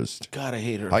confused. God, I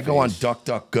hate her. I go on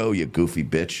DuckDuckGo, you goofy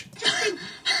bitch.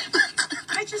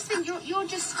 I just think you're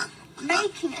just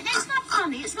making it. It's not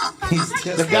funny. It's not funny. It's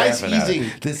like The guy's laughing at it.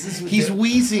 wheezing. This is He's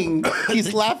wheezing.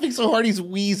 He's laughing so hard he's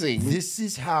wheezing. This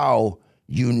is how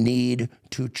You need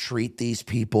to treat these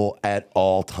people at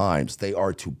all times. They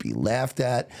are to be laughed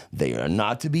at. They are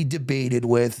not to be debated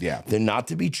with. Yeah. They're not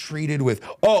to be treated with,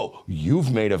 oh,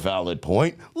 you've made a valid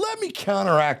point. Let me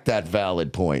counteract that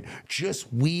valid point.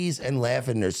 Just wheeze and laugh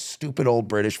in their stupid old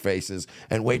British faces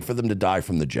and wait for them to die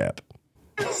from the jab.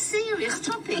 It's a serious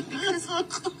topic because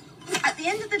at the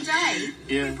end of the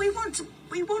day, we want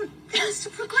things to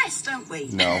progress, don't we?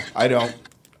 No, I don't.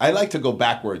 I like to go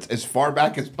backwards, as far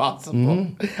back as possible.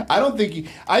 Mm-hmm. I don't think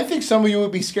I think some of you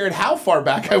would be scared how far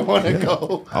back I want to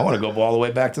go. I want to go all the way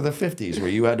back to the 50s where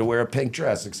you had to wear a pink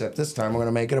dress, except this time we're going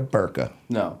to make it a burqa.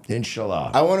 No.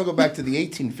 Inshallah. I want to go back to the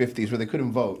 1850s where they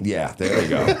couldn't vote. Yeah, there you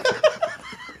go.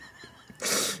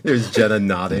 There's Jenna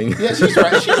nodding. Yeah, she's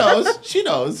right. She knows. She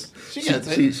knows. She gets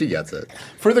it. She gets it.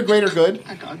 For the greater good.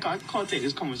 I can't take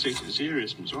this conversation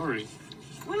serious. I'm sorry.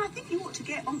 Well, I think you ought to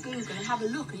get on Google and have a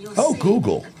look, and you'll Oh, see.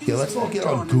 Google. Yeah, let's all get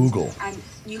on Google. And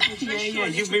you can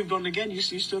You've moved on again. You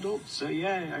stood up. So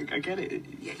yeah, I get it.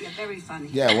 Yeah, you're very funny.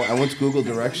 Yeah, I once Googled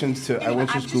directions to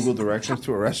Google directions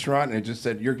to a restaurant, and it just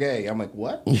said you're gay. I'm like,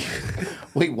 what?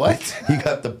 Wait, what? You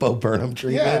got the Bo Burnham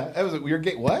treatment. Yeah, I was like, you're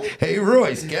gay. What? Hey,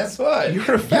 Royce, guess what?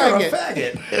 You're a faggot. You're a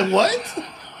faggot.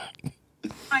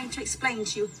 What? Trying to explain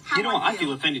to you how You know what? I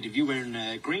feel offended if you're wearing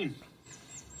green.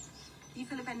 You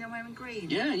feel offended I'm wearing green?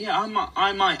 Yeah.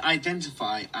 I might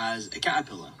identify as a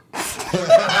caterpillar.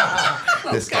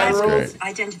 Well, This guy's great.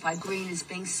 identify green as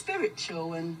being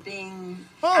spiritual and being.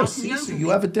 Oh, out in see, the so open. you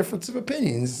have a difference of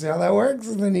opinions. See how that works?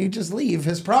 And then you just leave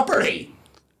his property.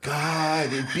 God,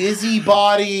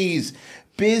 busybodies.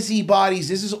 Busybodies.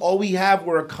 This is all we have.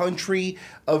 We're a country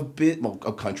of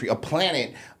a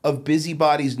planet of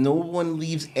busybodies. No one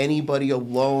leaves anybody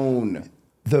alone.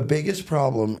 The biggest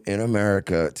problem in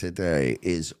America today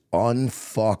is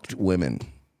unfucked women.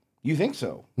 You think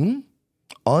so?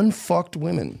 Unfucked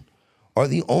women are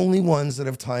the only ones that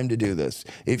have time to do this.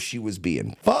 If she was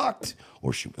being fucked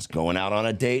or she was going out on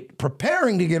a date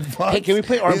preparing to get fucked. Hey, can we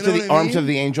play Arms of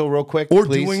the Angel real quick, or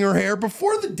please? doing her hair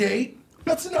before the date.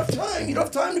 That's enough time. You don't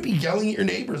have time to be yelling at your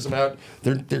neighbors about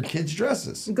their kids'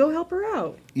 dresses. Go help her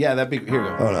out. Yeah, that'd be... Here we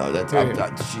go. Oh,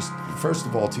 no. She's, first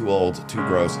of all, too old, too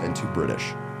gross, and too British.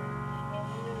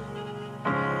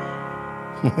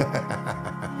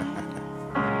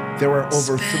 There are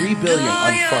over 3 billion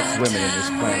unfucked women in this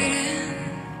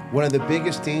planet. One of the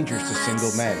biggest dangers to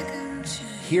single men.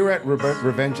 Here at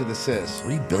Revenge of the Sis.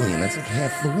 3 billion, that's like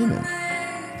half the women.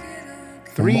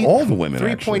 All the women,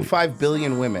 3.5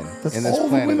 billion women That's in this all the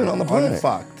planet. women on the planet.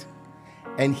 Unfucked.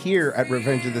 And here at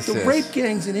Revenge of the The Sis. rape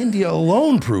gangs in India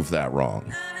alone prove that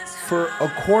wrong. For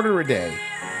a quarter a day,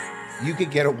 you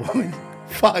could get a woman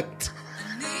fucked.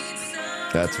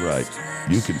 That's right.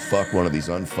 You can fuck one of these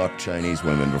unfucked Chinese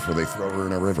women before they throw her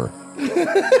in a river.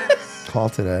 Call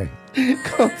today.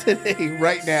 Call today,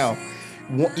 right now.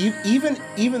 Even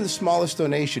the smallest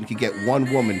donation could get one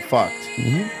woman fucked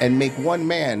and make one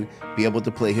man be able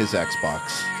to play his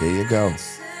Xbox. There you go.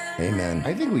 Amen.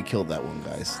 I think we killed that one,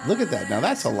 guys. Look at that. Now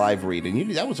that's a live read,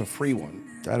 and that was a free one.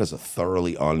 That is a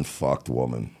thoroughly unfucked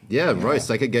woman. Yeah, Royce,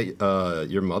 I could get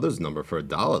your mother's number for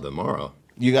 $1 tomorrow.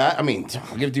 You got? I mean,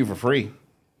 I'll give it to you for free.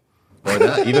 Or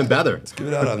that, even better. Let's give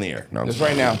it out on the air. No, just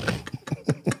right now.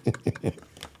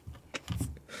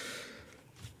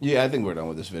 Yeah, I think we're done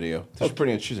with this video.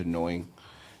 She's annoying.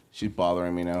 She's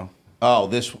bothering me now. Oh,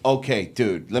 okay,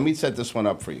 dude. Let me set this one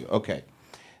up for you. Okay.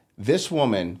 This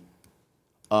woman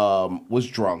was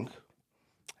drunk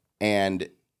and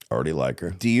already like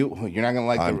her. You're not gonna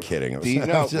like her. I'm kidding.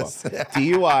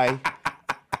 DUI.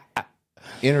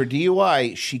 In her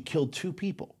DUI, she killed 2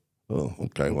 people. Oh,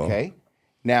 okay. Well. Okay.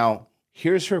 Now,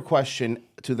 here's her question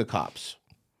to the cops.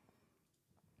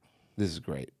 This is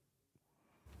great.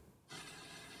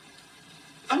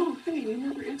 Oh, hey, you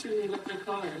never answered me about my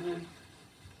car.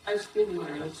 I steal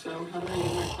tomorrow, so how do I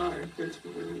get my car?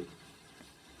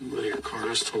 Well, your car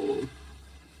is totaled.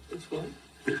 It's what?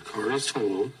 Your car is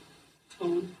totaled.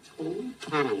 Told?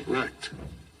 Totaled, wrecked.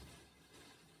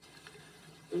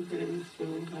 Okay, so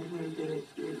how do I get it?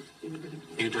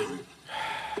 You don't.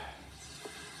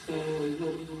 So,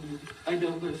 I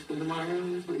don't go to school tomorrow,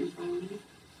 is what you're telling me?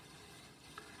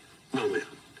 No, man. You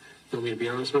want me to be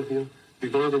honest with you?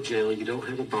 You're going to jail, you don't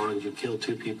have a bond, you killed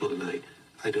 2 people tonight.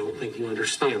 I don't think you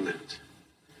understand that.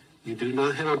 You do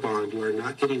not have a bond, you are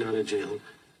not getting out of jail.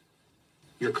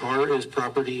 Your car is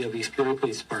property of East Peoria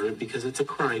Police Department because it's a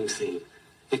crime scene.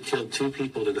 It killed 2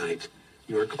 people tonight.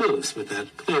 You are clueless with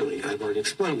that, clearly. I've already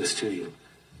explained this to you.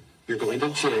 You're going to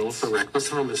jail for reckless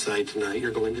homicide tonight.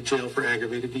 You're going to jail for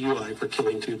aggravated DUI for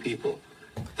killing 2 people.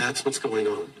 That's what's going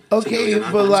on. Okay, So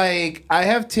now but like, I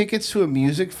have tickets to a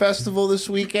music festival this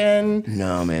weekend.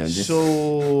 No, man.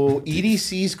 So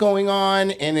EDC's going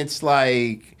on, and it's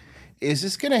like, is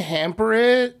this gonna hamper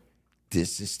it?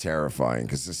 This is terrifying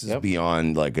because this is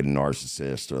beyond like a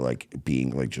narcissist or like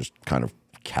being like just kind of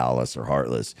callous or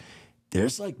heartless.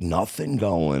 There's like nothing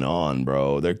going on,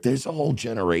 bro. There's a whole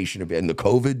generation of, and the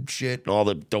COVID shit and all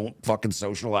the don't fucking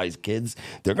socialize kids.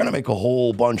 They're gonna make a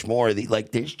whole bunch more of these.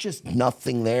 Like, there's just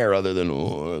nothing there other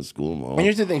than school. Mom. And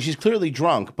here's the thing: she's clearly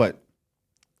drunk, but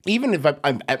even if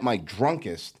I'm at my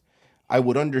drunkest, I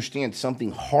would understand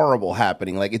something horrible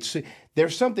happening. Like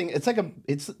there's something. It's like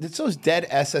it's those dead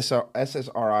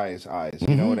SSRI's eyes.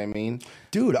 You know what I mean?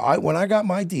 Dude, when I got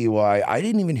my DUI, I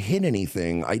didn't even hit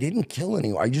anything. I didn't kill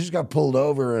anyone. I just got pulled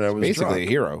over and I was basically drunk. a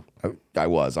hero. I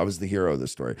was the hero of the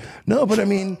story. No, but I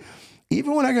mean,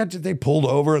 even when they pulled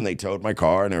over and they towed my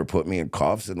car and they were putting me in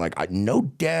cuffs and like no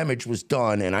damage was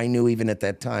done, and I knew even at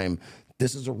that time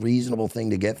this is a reasonable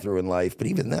thing to get through in life. But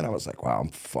even then, I was like, wow, I'm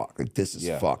fucked. Like, this is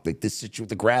fucked. Like,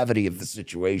 the gravity of the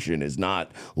situation is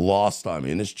not lost on me.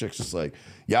 And this chick's just like,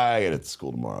 yeah, I get it to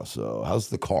school tomorrow. So how's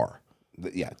the car?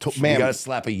 Yeah, man, you got to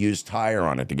slap a used tire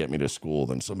on it to get me to school.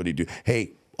 Then somebody do,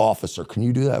 hey, officer, can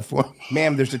you do that for me?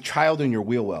 Ma'am, there's a child in your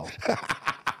wheel well.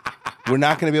 We're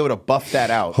not going to be able to buff that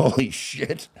out. Holy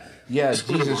shit. Yeah,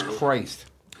 Jesus Christ.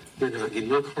 They're going to get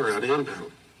your car out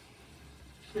inbound.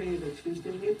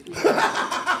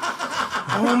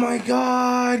 Oh my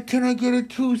God! Can I get a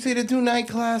Tuesday to do night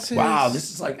classes? Wow,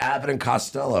 this is like Abbott and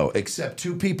Costello, except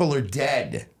two people are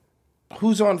dead.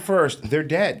 Who's on first? They're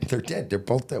dead. They're dead. They're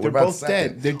both dead. They're both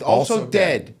dead. They're also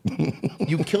dead.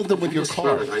 You killed them with your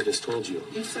car. I just told you.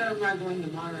 You said I'm not going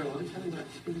tomorrow. I'm talking about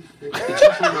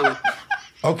Tuesday.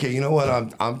 Okay, you know what?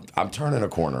 I'm turning a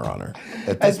corner on her.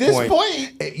 At this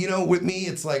point, you know, with me,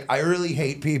 it's like I really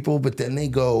hate people, but then they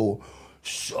go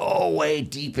so way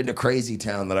deep into crazy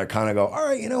town that I kind of go, all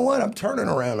right, you know what? I'm turning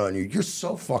around on you. You're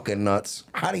so fucking nuts.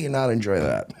 How do you not enjoy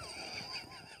that?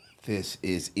 This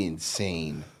is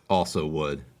insane. Also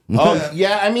would. Oh,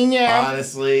 yeah, I mean, yeah.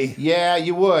 Honestly. Yeah,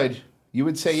 you would. You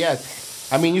would say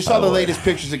yes. I mean, you saw the latest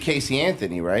pictures of Casey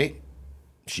Anthony, right?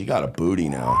 She got a booty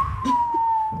now.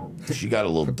 She got a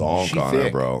little donk on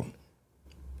her, bro.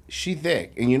 She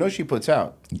thick. And you know she puts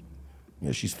out.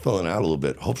 Yeah, she's filling out a little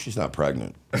bit. Hope she's not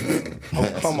pregnant.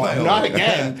 Oh, come on. Not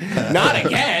again. Not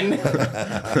again.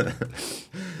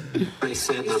 I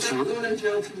said that I'm going to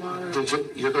jail tomorrow.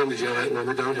 You're going to jail when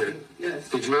we're done here? Yes.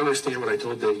 Did you understand what I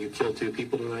told you? You killed 2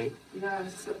 people tonight?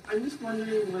 Yes. I'm just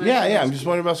wondering when Yeah, I'm just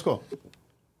wondering about school.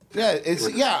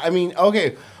 Yeah, I mean,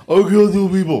 okay. I killed 2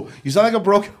 people. You sound like a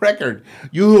broken record.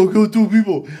 You killed 2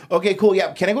 people. Okay, cool.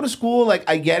 Yeah, can I go to school? Like,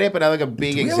 I get it, but I like a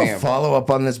big Do we exam. have a follow-up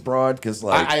on this broad? Because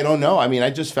like I don't know. I mean, I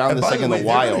just found this by like the in way, the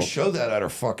they're gonna wild. show that at her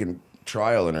fucking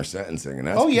trial and her sentencing, and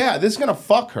that's Oh yeah, this is gonna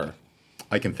fuck her.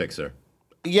 I can fix her.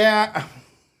 Yeah.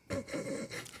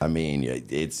 I mean,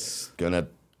 it's gonna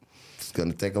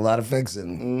take a lot of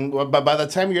fixing. Well, by the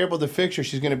time you're able to fix her,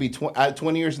 she's gonna be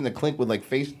 20 years in the clink with like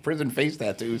prison face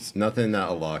tattoos. Nothing that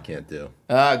a law can't do.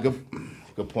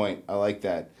 Good point. I like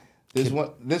that. This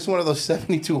one of those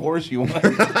 72 whores you want.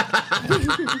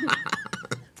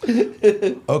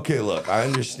 Okay, look, I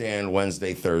understand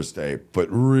Wednesday, Thursday, but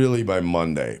really by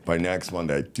next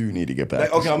Monday, I do need to get back.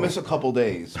 Like, to okay, I'll school. miss a couple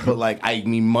days, but like I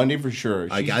mean Monday for sure.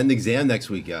 I got an exam next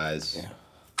week, guys. Yeah.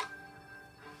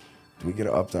 Do we get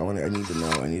it up? I need to know.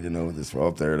 I need to know what this.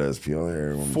 Oh, there it is.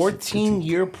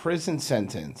 14-year prison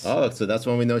sentence. Oh, so that's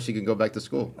when we know she can go back to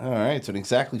school. All right, so in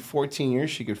exactly 14 years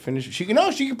she could finish. She could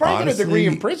probably get a degree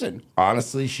in prison.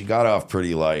 Honestly, she got off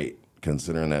pretty light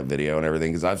considering that video and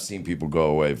everything. Because I've seen people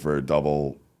go away for a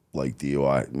double like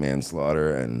DUI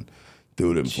manslaughter, and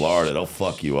dude in Florida, they'll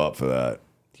fuck you up for that.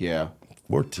 Yeah,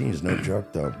 14 is no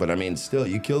joke though. But I mean, still,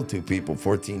 you killed 2 people.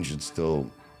 14 should still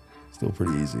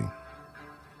pretty easy.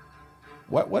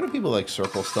 What do people like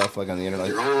circle stuff like on the internet?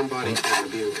 Your own body are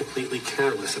being completely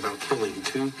careless about killing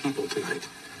 2 people tonight.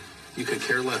 You could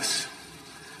care less.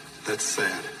 That's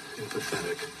sad and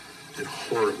pathetic and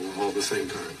horrible all at the same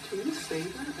time. Can you say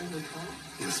that in the call?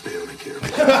 Yes, ma'am, I can.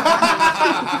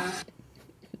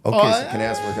 Okay, so can I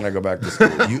ask where can I go back to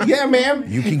school? Yeah, ma'am.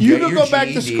 You can go back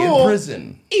to GED school in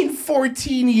prison in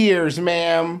 14 years,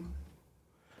 ma'am.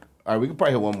 All right, we can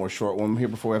probably hit one more short one here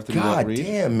before we have to do that God read.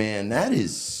 damn, man, that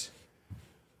is.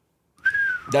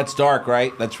 That's dark,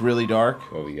 right? That's really dark.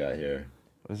 What we got here?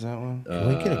 What's that one? Can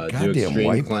we get a Do goddamn extreme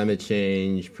wipe? climate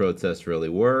change protests really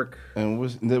work? And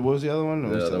what was the other one?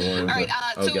 The other one. All right,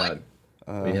 oh so God.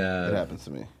 We have It happens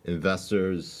to me.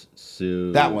 investors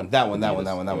sue. That one. This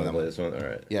one. All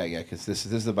right. Yeah, because this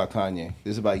is about Kanye.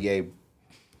 This is about Ye.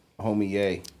 homie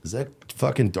Ye. Is that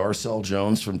fucking Darcel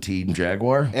Jones from Team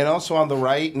Jaguar? And also on the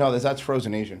right, no, that's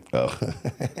Frozen Asian. Oh.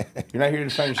 You're not here to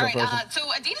defend All yourself, right, Frozen. so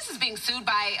Adidas is being sued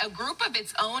by a group of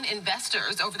its own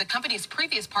investors over the company's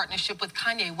previous partnership with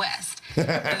Kanye West. They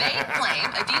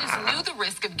claim Adidas knew the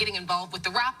risk of getting involved with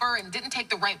the rapper and didn't take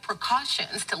the right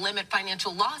precautions to limit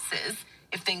financial losses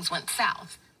if things went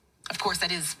south. Of course,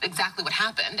 that is exactly what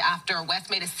happened after West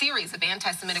made a series of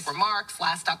anti-Semitic remarks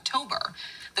last October.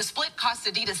 The split cost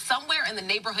Adidas somewhere in the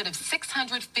neighborhood of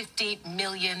 $650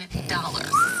 million. This is a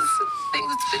thing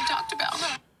that's been talked about.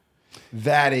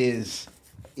 That is.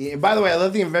 By the way, I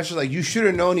love the investors. Like, you should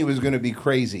have known he was going to be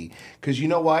crazy. Because you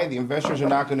know why? The investors are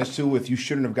not going to sue if you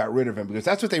shouldn't have got rid of him. Because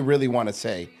that's what they really want to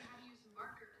say.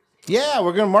 Yeah,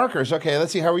 we're going to markers. Okay,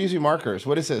 let's see how we're using markers.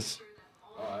 What is this?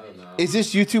 Is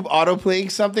this YouTube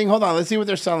auto-playing something? Hold on, let's see what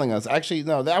they're selling us. Actually,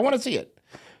 no, I want to see it.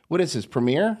 What is this,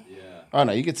 Premiere? Yeah. Oh,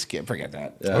 no, you could skip. Forget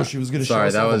that. Yeah. Oh, she was going to show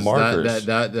us all the markers.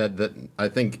 I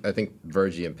think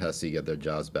Virgie and Pessy get their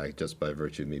jobs back just by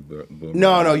virtue of me booming.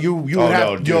 No, you would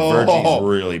have... Virgie's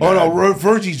really bad. Oh, no,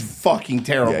 Virgie's fucking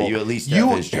terrible. Yeah, you at least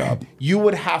have his job. You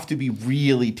would have to be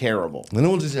really terrible. And then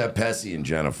we'll just have Pessy and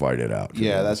Jenna fight it out.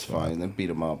 Yeah, that's fine. Then beat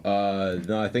them up.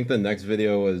 No, I think the next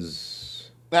video was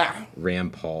Ram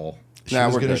Paul.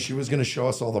 She was gonna show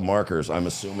us all the markers, I'm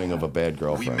assuming, of a bad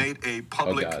girlfriend. We made a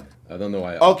public... Oh, God. I don't know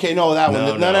why. Okay, no, that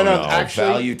one. No.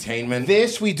 Actually, valuetainment.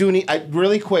 This we do need...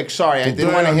 really quick, sorry, I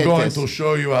didn't want to hit I'm going this. to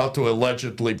show you how to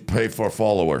allegedly pay for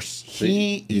followers.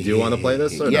 You do want to play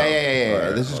this? Or Yeah.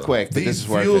 Right, this is quick. But These this is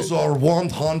worth views it. are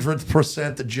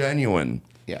 100% genuine.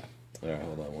 Yeah. All right,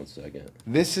 hold on one second.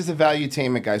 This is the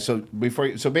valuetainment guy. So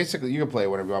basically, you can play it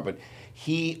whatever you want, but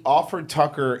he offered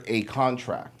Tucker a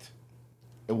contract.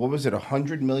 What was it?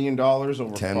 $100 million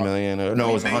over 10 million? No,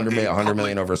 it was 100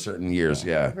 million over certain years.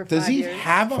 Yeah. Does he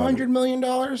have $100 million?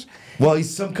 Well,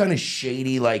 he's some kind of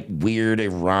shady, like weird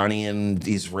Iranian,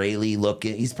 Israeli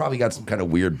looking. He's probably got some kind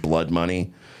of weird blood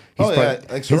money. Like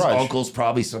his Siraj. uncle's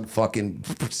probably some fucking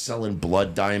selling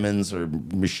blood diamonds or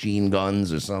machine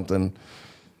guns or something.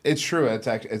 It's true. It's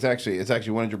actually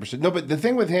 100%. No, but the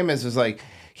thing with him is like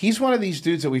he's one of these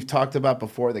dudes that we've talked about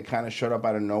before that kind of showed up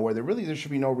out of nowhere. There should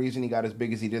be no reason he got as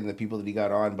big as he did and the people that he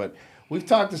got on. But we've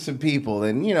talked to some people,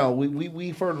 and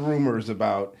we've heard rumors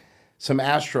about some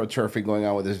astroturfing going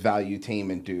on with this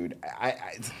valuetainment dude. I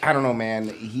don't know, man.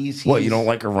 He's what, you don't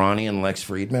like Iranian Lex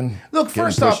Friedman? Look,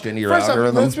 first off,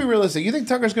 algorithm? let's be realistic. You think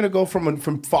Tucker's going to go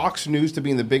from Fox News to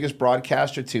being the biggest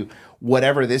broadcaster to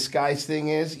whatever this guy's thing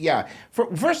is? Yeah.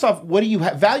 First off, what do you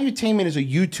have? Valuetainment is a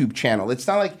YouTube channel. It's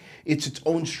not like it's its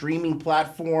own streaming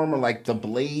platform or like The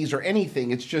Blaze or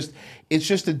anything. It's just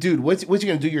a dude. What's he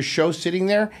going to do? Your show sitting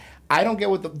there? I don't get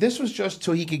what this was just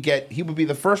so he would be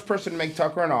the first person to make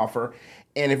Tucker an offer.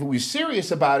 And if he was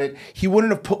serious about it, he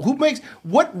wouldn't have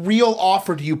what real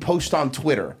offer do you post on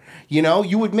Twitter?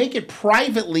 You would make it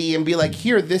privately and be like,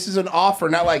 here, this is an offer.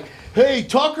 Not like, hey,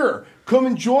 Tucker, come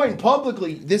and join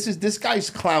publicly. This guy's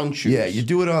clown shoes. Yeah, you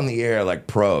do it on the air like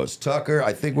pros. Tucker,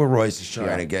 I think what Royce is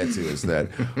trying to get to is that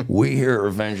we here at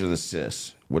Revenge of the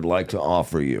Sis would like to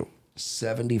offer you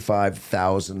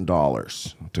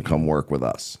 $75,000 to come work with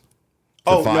us.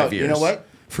 For 5 years. You know what?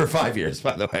 For 5 years,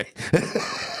 by the way.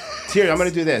 Here, I'm going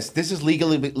to do this. This is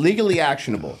legally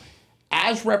actionable.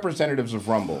 As representatives of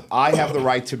Rumble, I have the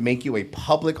right to make you a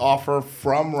public offer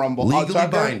from Rumble. Legally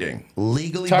binding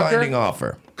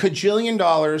offer. $1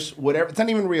 $1,000,000, whatever. It's not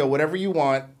even real. Whatever you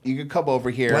want, you can come over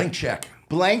here.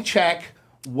 Blank check.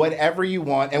 Whatever you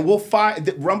want, and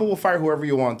Rumble will fire whoever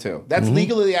you want to. That's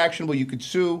legally actionable. You could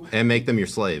sue and make them your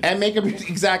slaves.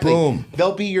 Exactly. Boom.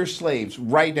 They'll be your slaves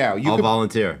right now. I'll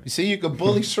volunteer. You see, you could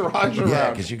bully Siraj around.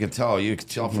 Yeah, because you could tell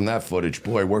from that footage.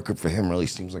 Boy, working for him really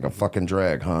seems like a fucking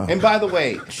drag, huh? And by the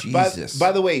way, Jesus.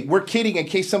 By the way, we're kidding. In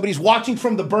case somebody's watching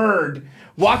from the bird,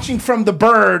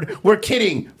 we're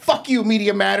kidding. Fuck you,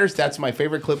 Media Matters. That's my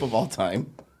favorite clip of all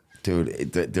time.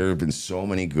 Dude, there have been so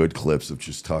many good clips of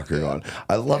just Tucker on.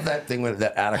 I love that thing with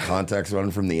that out of context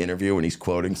one from the interview when he's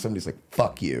quoting somebody's like,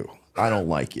 fuck you. I don't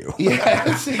like you.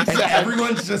 Yes, exactly. And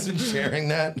everyone's just been sharing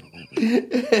that.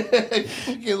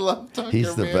 You love Tucker,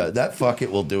 He's the man. best. That fuck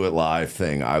it, we'll do it live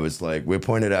thing. I was like, we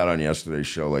pointed out on yesterday's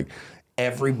show, like,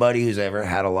 everybody who's ever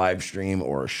had a live stream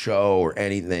or a show or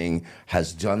anything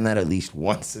has done that at least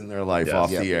once in their life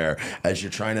the air as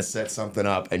you're trying to set something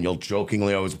up and you'll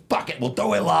jokingly always, fuck it, we'll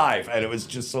do it live. And it was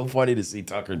just so funny to see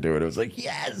Tucker do it. It was like,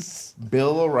 yes.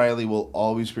 Bill O'Reilly will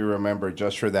always be remembered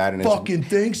just for that. And fucking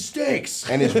thing stinks.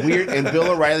 And it's weird. And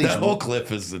Bill O'Reilly's that whole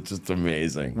clip is just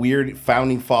amazing. Weird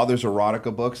founding fathers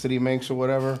erotica books that he makes or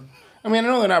whatever. I mean, I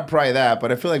know they're not probably that,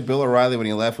 but I feel like Bill O'Reilly, when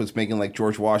he left, was making like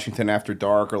George Washington After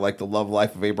Dark or like The Love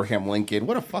Life of Abraham Lincoln.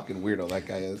 What a fucking weirdo that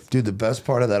guy is. Dude, the best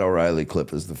part of that O'Reilly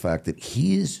clip is the fact that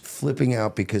he's flipping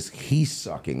out because he's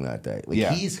sucking that day.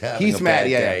 Like he's having a bad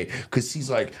day because he's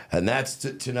like, and that's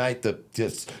tonight the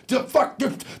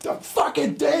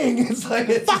fucking thing. It's like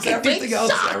it's everything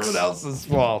else, everyone else's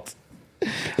fault.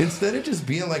 Instead of just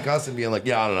being like us and being like,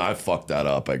 yeah, I don't know, I fucked that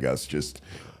up. I guess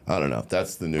I don't know.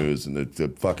 That's the news, and the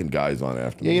fucking guy's on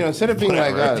after me. Yeah, you know, instead of being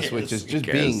like us, which is just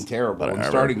being terrible and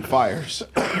starting fires.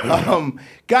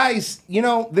 Guys, you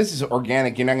know, this is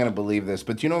organic. You're not going to believe this,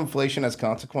 but do you know inflation has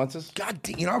consequences? God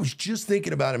damn, you know, I was just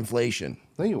thinking about inflation.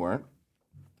 No, you weren't.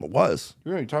 It was.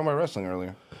 You were talking about wrestling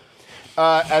earlier.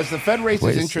 As the Fed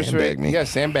raises interest rate,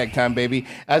 sandbag time, baby.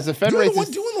 As the Fed raises, the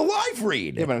one doing the live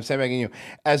read. Yeah, but I'm sandbagging you.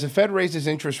 As the Fed raises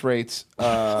interest rates,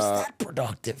 how's that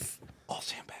productive? All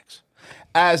sandbags.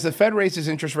 As the Fed raises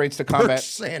interest rates to combat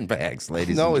sandbags,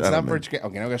 ladies. No, and it's not gentlemen. birch. Okay, now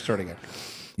we're gonna start again.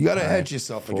 You got to hedge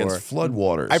yourself against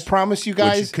floodwaters. I promise you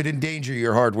guys, which could endanger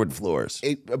your hardwood floors.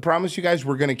 I promise you guys,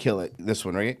 we're gonna kill it. This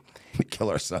one, right? We kill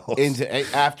ourselves.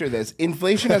 After this,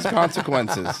 inflation has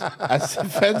consequences. As the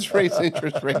Feds raise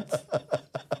interest rates,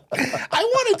 I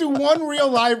want to do one real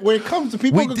live where it comes to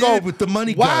people who go with the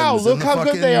money. Wow, guns look and how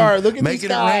the good they are. Look at making these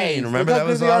guys. it rain. Remember look that how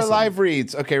was good they awesome. are live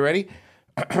reads. Okay, ready?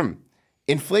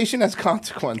 Inflation has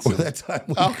consequences. Or that time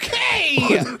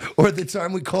okay. Or the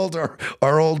time we called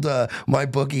our old My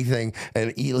Bookie thing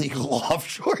an illegal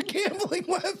offshore gambling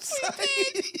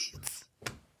website.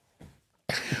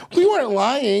 We weren't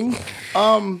lying.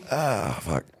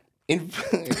 Fuck. I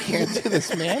can't do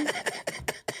this, man.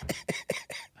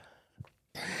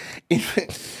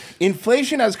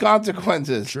 Inflation has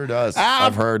consequences. Sure does.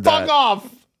 I've heard fuck that. Off.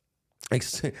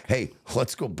 Hey,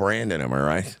 let's go Brandon, am I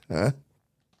right? Huh?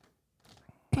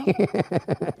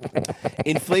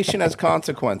 Inflation has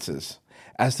consequences.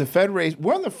 As the Fed raises,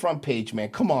 we're on the front page, man.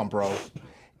 Come on, bro.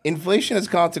 Inflation has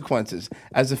consequences.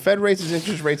 As the Fed raises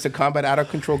interest rates to combat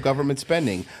out-of-control government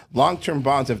spending, long-term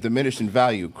bonds have diminished in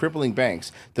value, crippling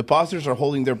banks. Depositors are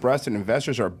holding their breath and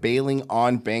investors are bailing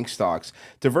on bank stocks.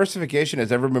 Diversification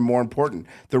has never been more important.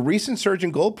 The recent surge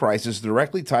in gold prices is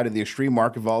directly tied to the extreme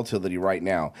market volatility right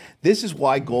now. This is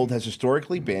why gold has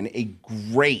historically been a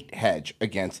great hedge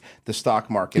against the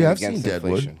stock market and I've against seen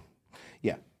inflation. Deadwood.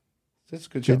 Yeah. That's a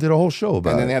good They show. did a whole show about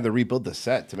And then it. they had to rebuild the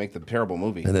set to make the terrible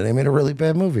movie. And then they made a really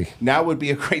bad movie. Now would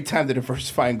be a great time to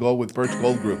diversify in gold with Birch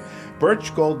Gold Group.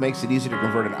 Birch Gold makes it easy to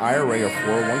convert an IRA or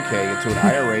 401k into an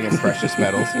IRA in precious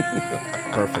metals.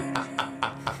 Perfect.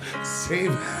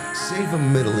 Save a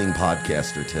middling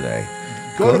podcaster today.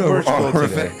 Go to Birch Gold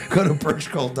today. Go to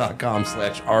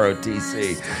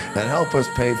birchgold.com/ROTC and help us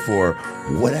pay for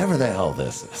whatever the hell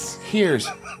this is. Here's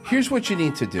what you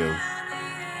need to do.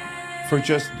 For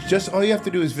just all you have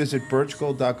to do is visit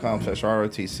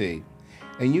birchgold.com/ROTC,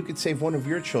 and you could save one of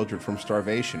your children from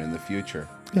starvation in the future.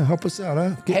 Yeah, help us out,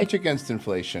 huh? Hedge against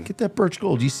inflation. Get that Birch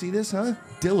Gold. You see this, huh?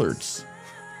 Dillard's.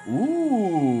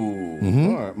 Ooh.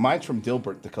 Mhm. All right. Mine's from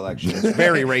Dilbert, the collection. It's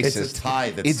very racist. It's a tie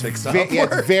that sticks up. Yeah,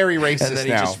 it's very racist and then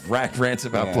he now. just rants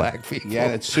about black people. Yeah,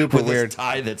 it's super with weird. This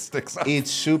tie that sticks up.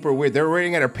 It's super weird. They're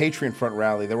waiting at our Patreon front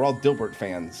rally. They're all Dilbert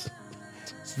fans.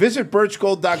 Visit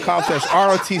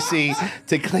birchgold.com/ROTC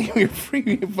to claim your free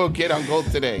info kit on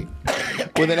gold today.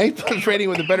 With an A+ rating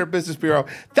with the Better Business Bureau,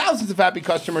 thousands of happy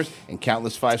customers, and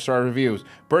countless 5-star reviews,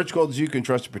 Birch Gold is you can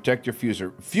trust to protect your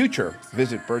future.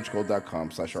 Visit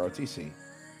birchgold.com/ROTC.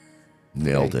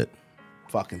 Nailed it.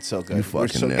 Fucking so good. You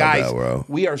fucking nailed guys, that, bro.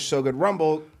 we are so good.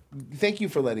 Rumble, thank you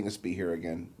for letting us be here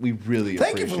again. We really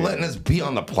Thank appreciate you for letting it. us be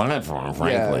on the platform,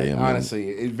 frankly. Yeah, I mean, honestly,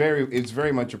 it's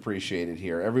very much appreciated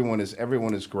here. Everyone is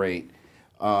great,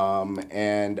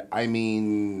 and I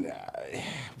mean,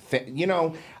 you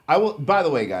know, I will. By the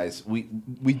way, guys, we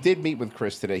did meet with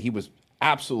Chris today. He was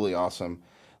absolutely awesome.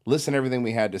 Listen to everything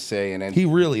we had to say, and then he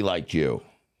really liked you.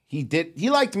 He did. He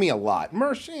liked me a lot,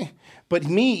 Mercy, but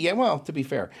me, yeah. Well, to be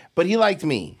fair, but he liked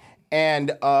me.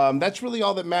 And that's really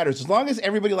all that matters. As long as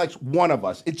everybody likes one of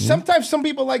us. It's sometimes some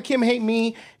people like him, hate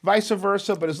me, vice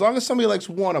versa. But as long as somebody likes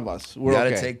one of us, we're You gotta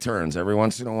okay. take turns every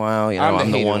once in a while. You know, I'm the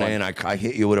I'm the hater one one. in. I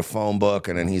hit you with a phone book,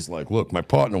 and then he's like, "Look, my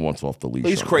partner wants off the leash."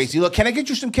 He's on crazy. Look, can I get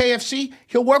you some KFC?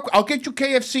 He'll work. I'll get you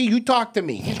KFC. You talk to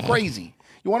me. He's crazy.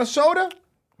 You want a soda?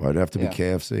 this. Why'd it have to be Yeah.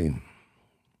 KFC?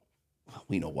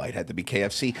 We know why it had to be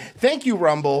KFC. Thank you,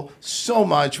 Rumble, so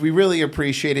much. We really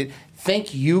appreciate it.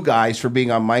 Thank you guys for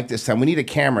being on mic this time. We need a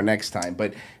camera next time,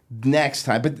 but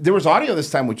there was audio this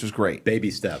time, which was great.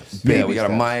 Baby steps. Yeah, we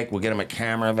got a mic. We'll get him a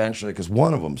camera eventually because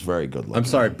one of them's very good looking. I'm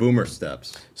sorry, boomer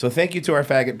steps. So thank you to our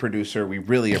faggot producer. We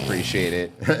really appreciate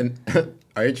it.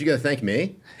 Aren't you going to thank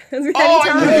me? Oh,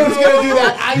 I knew he was gonna do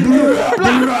that. I knew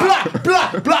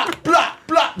it. Blah.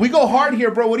 We go hard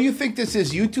here, bro. What do you think this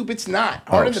is? YouTube? It's not.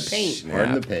 Hard in the paint. snap. Hard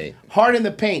in the paint. Hard in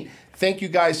the paint. Thank you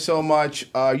guys so much.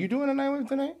 You doing a Nightwave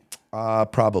tonight?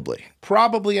 Probably.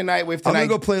 Probably a Nightwave tonight. I'm gonna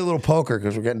go play a little poker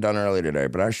because we're getting done early today,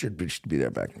 but I should be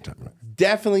there back in time.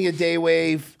 Definitely a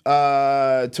Daywave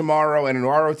tomorrow and an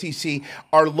ROTC.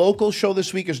 Our local show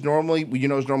this week is normally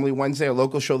Wednesday. Our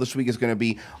local show this week is going to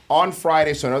be on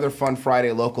Friday, so another fun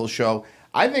Friday local show.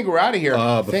 I think we're out of here.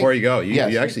 Before you go,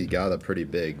 you actually got a pretty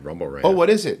big Rumble rant. Oh,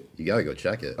 what is it? You got to go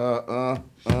check it. I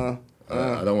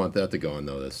don't want that to go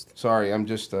unnoticed. Sorry, I'm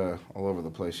just all over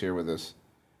the place here with this.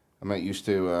 I'm used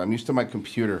to my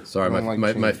computer. Sorry, my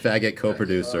faggot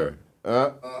co-producer.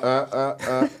 My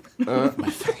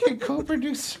fucking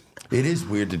co-producer. It is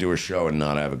weird to do a show and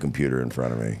not have a computer in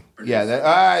front of me.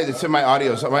 Yeah, it's in my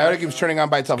audio. So my audio keeps turning on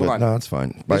by itself. Hold on. No, it's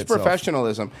fine. By It's itself.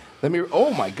 professionalism. Let me.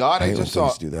 Oh my God! I just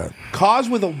saw do that. Cause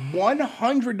with a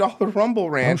 $100 Rumble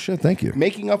rant. Oh shit! Thank you.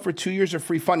 Making up for 2 years of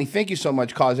free funny. Thank you so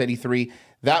much, Cause83.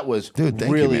 That was thank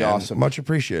really you, man. awesome. Much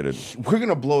appreciated. We're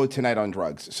gonna blow it tonight on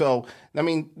drugs. So I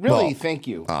mean, really, thank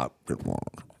you.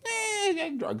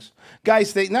 Drugs,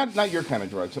 guys. Not your kind of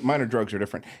drugs. Minor drugs are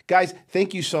different. Guys,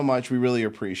 thank you so much. We really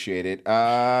appreciate it.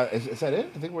 Is that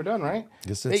it? I think we're done, right?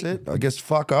 Guess that's it. I guess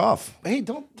fuck off. Hey,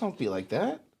 don't be like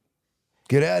that.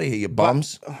 Get out of here, you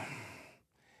bums.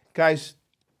 Guys,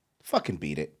 fucking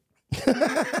beat it.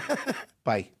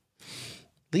 Bye.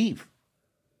 Leave.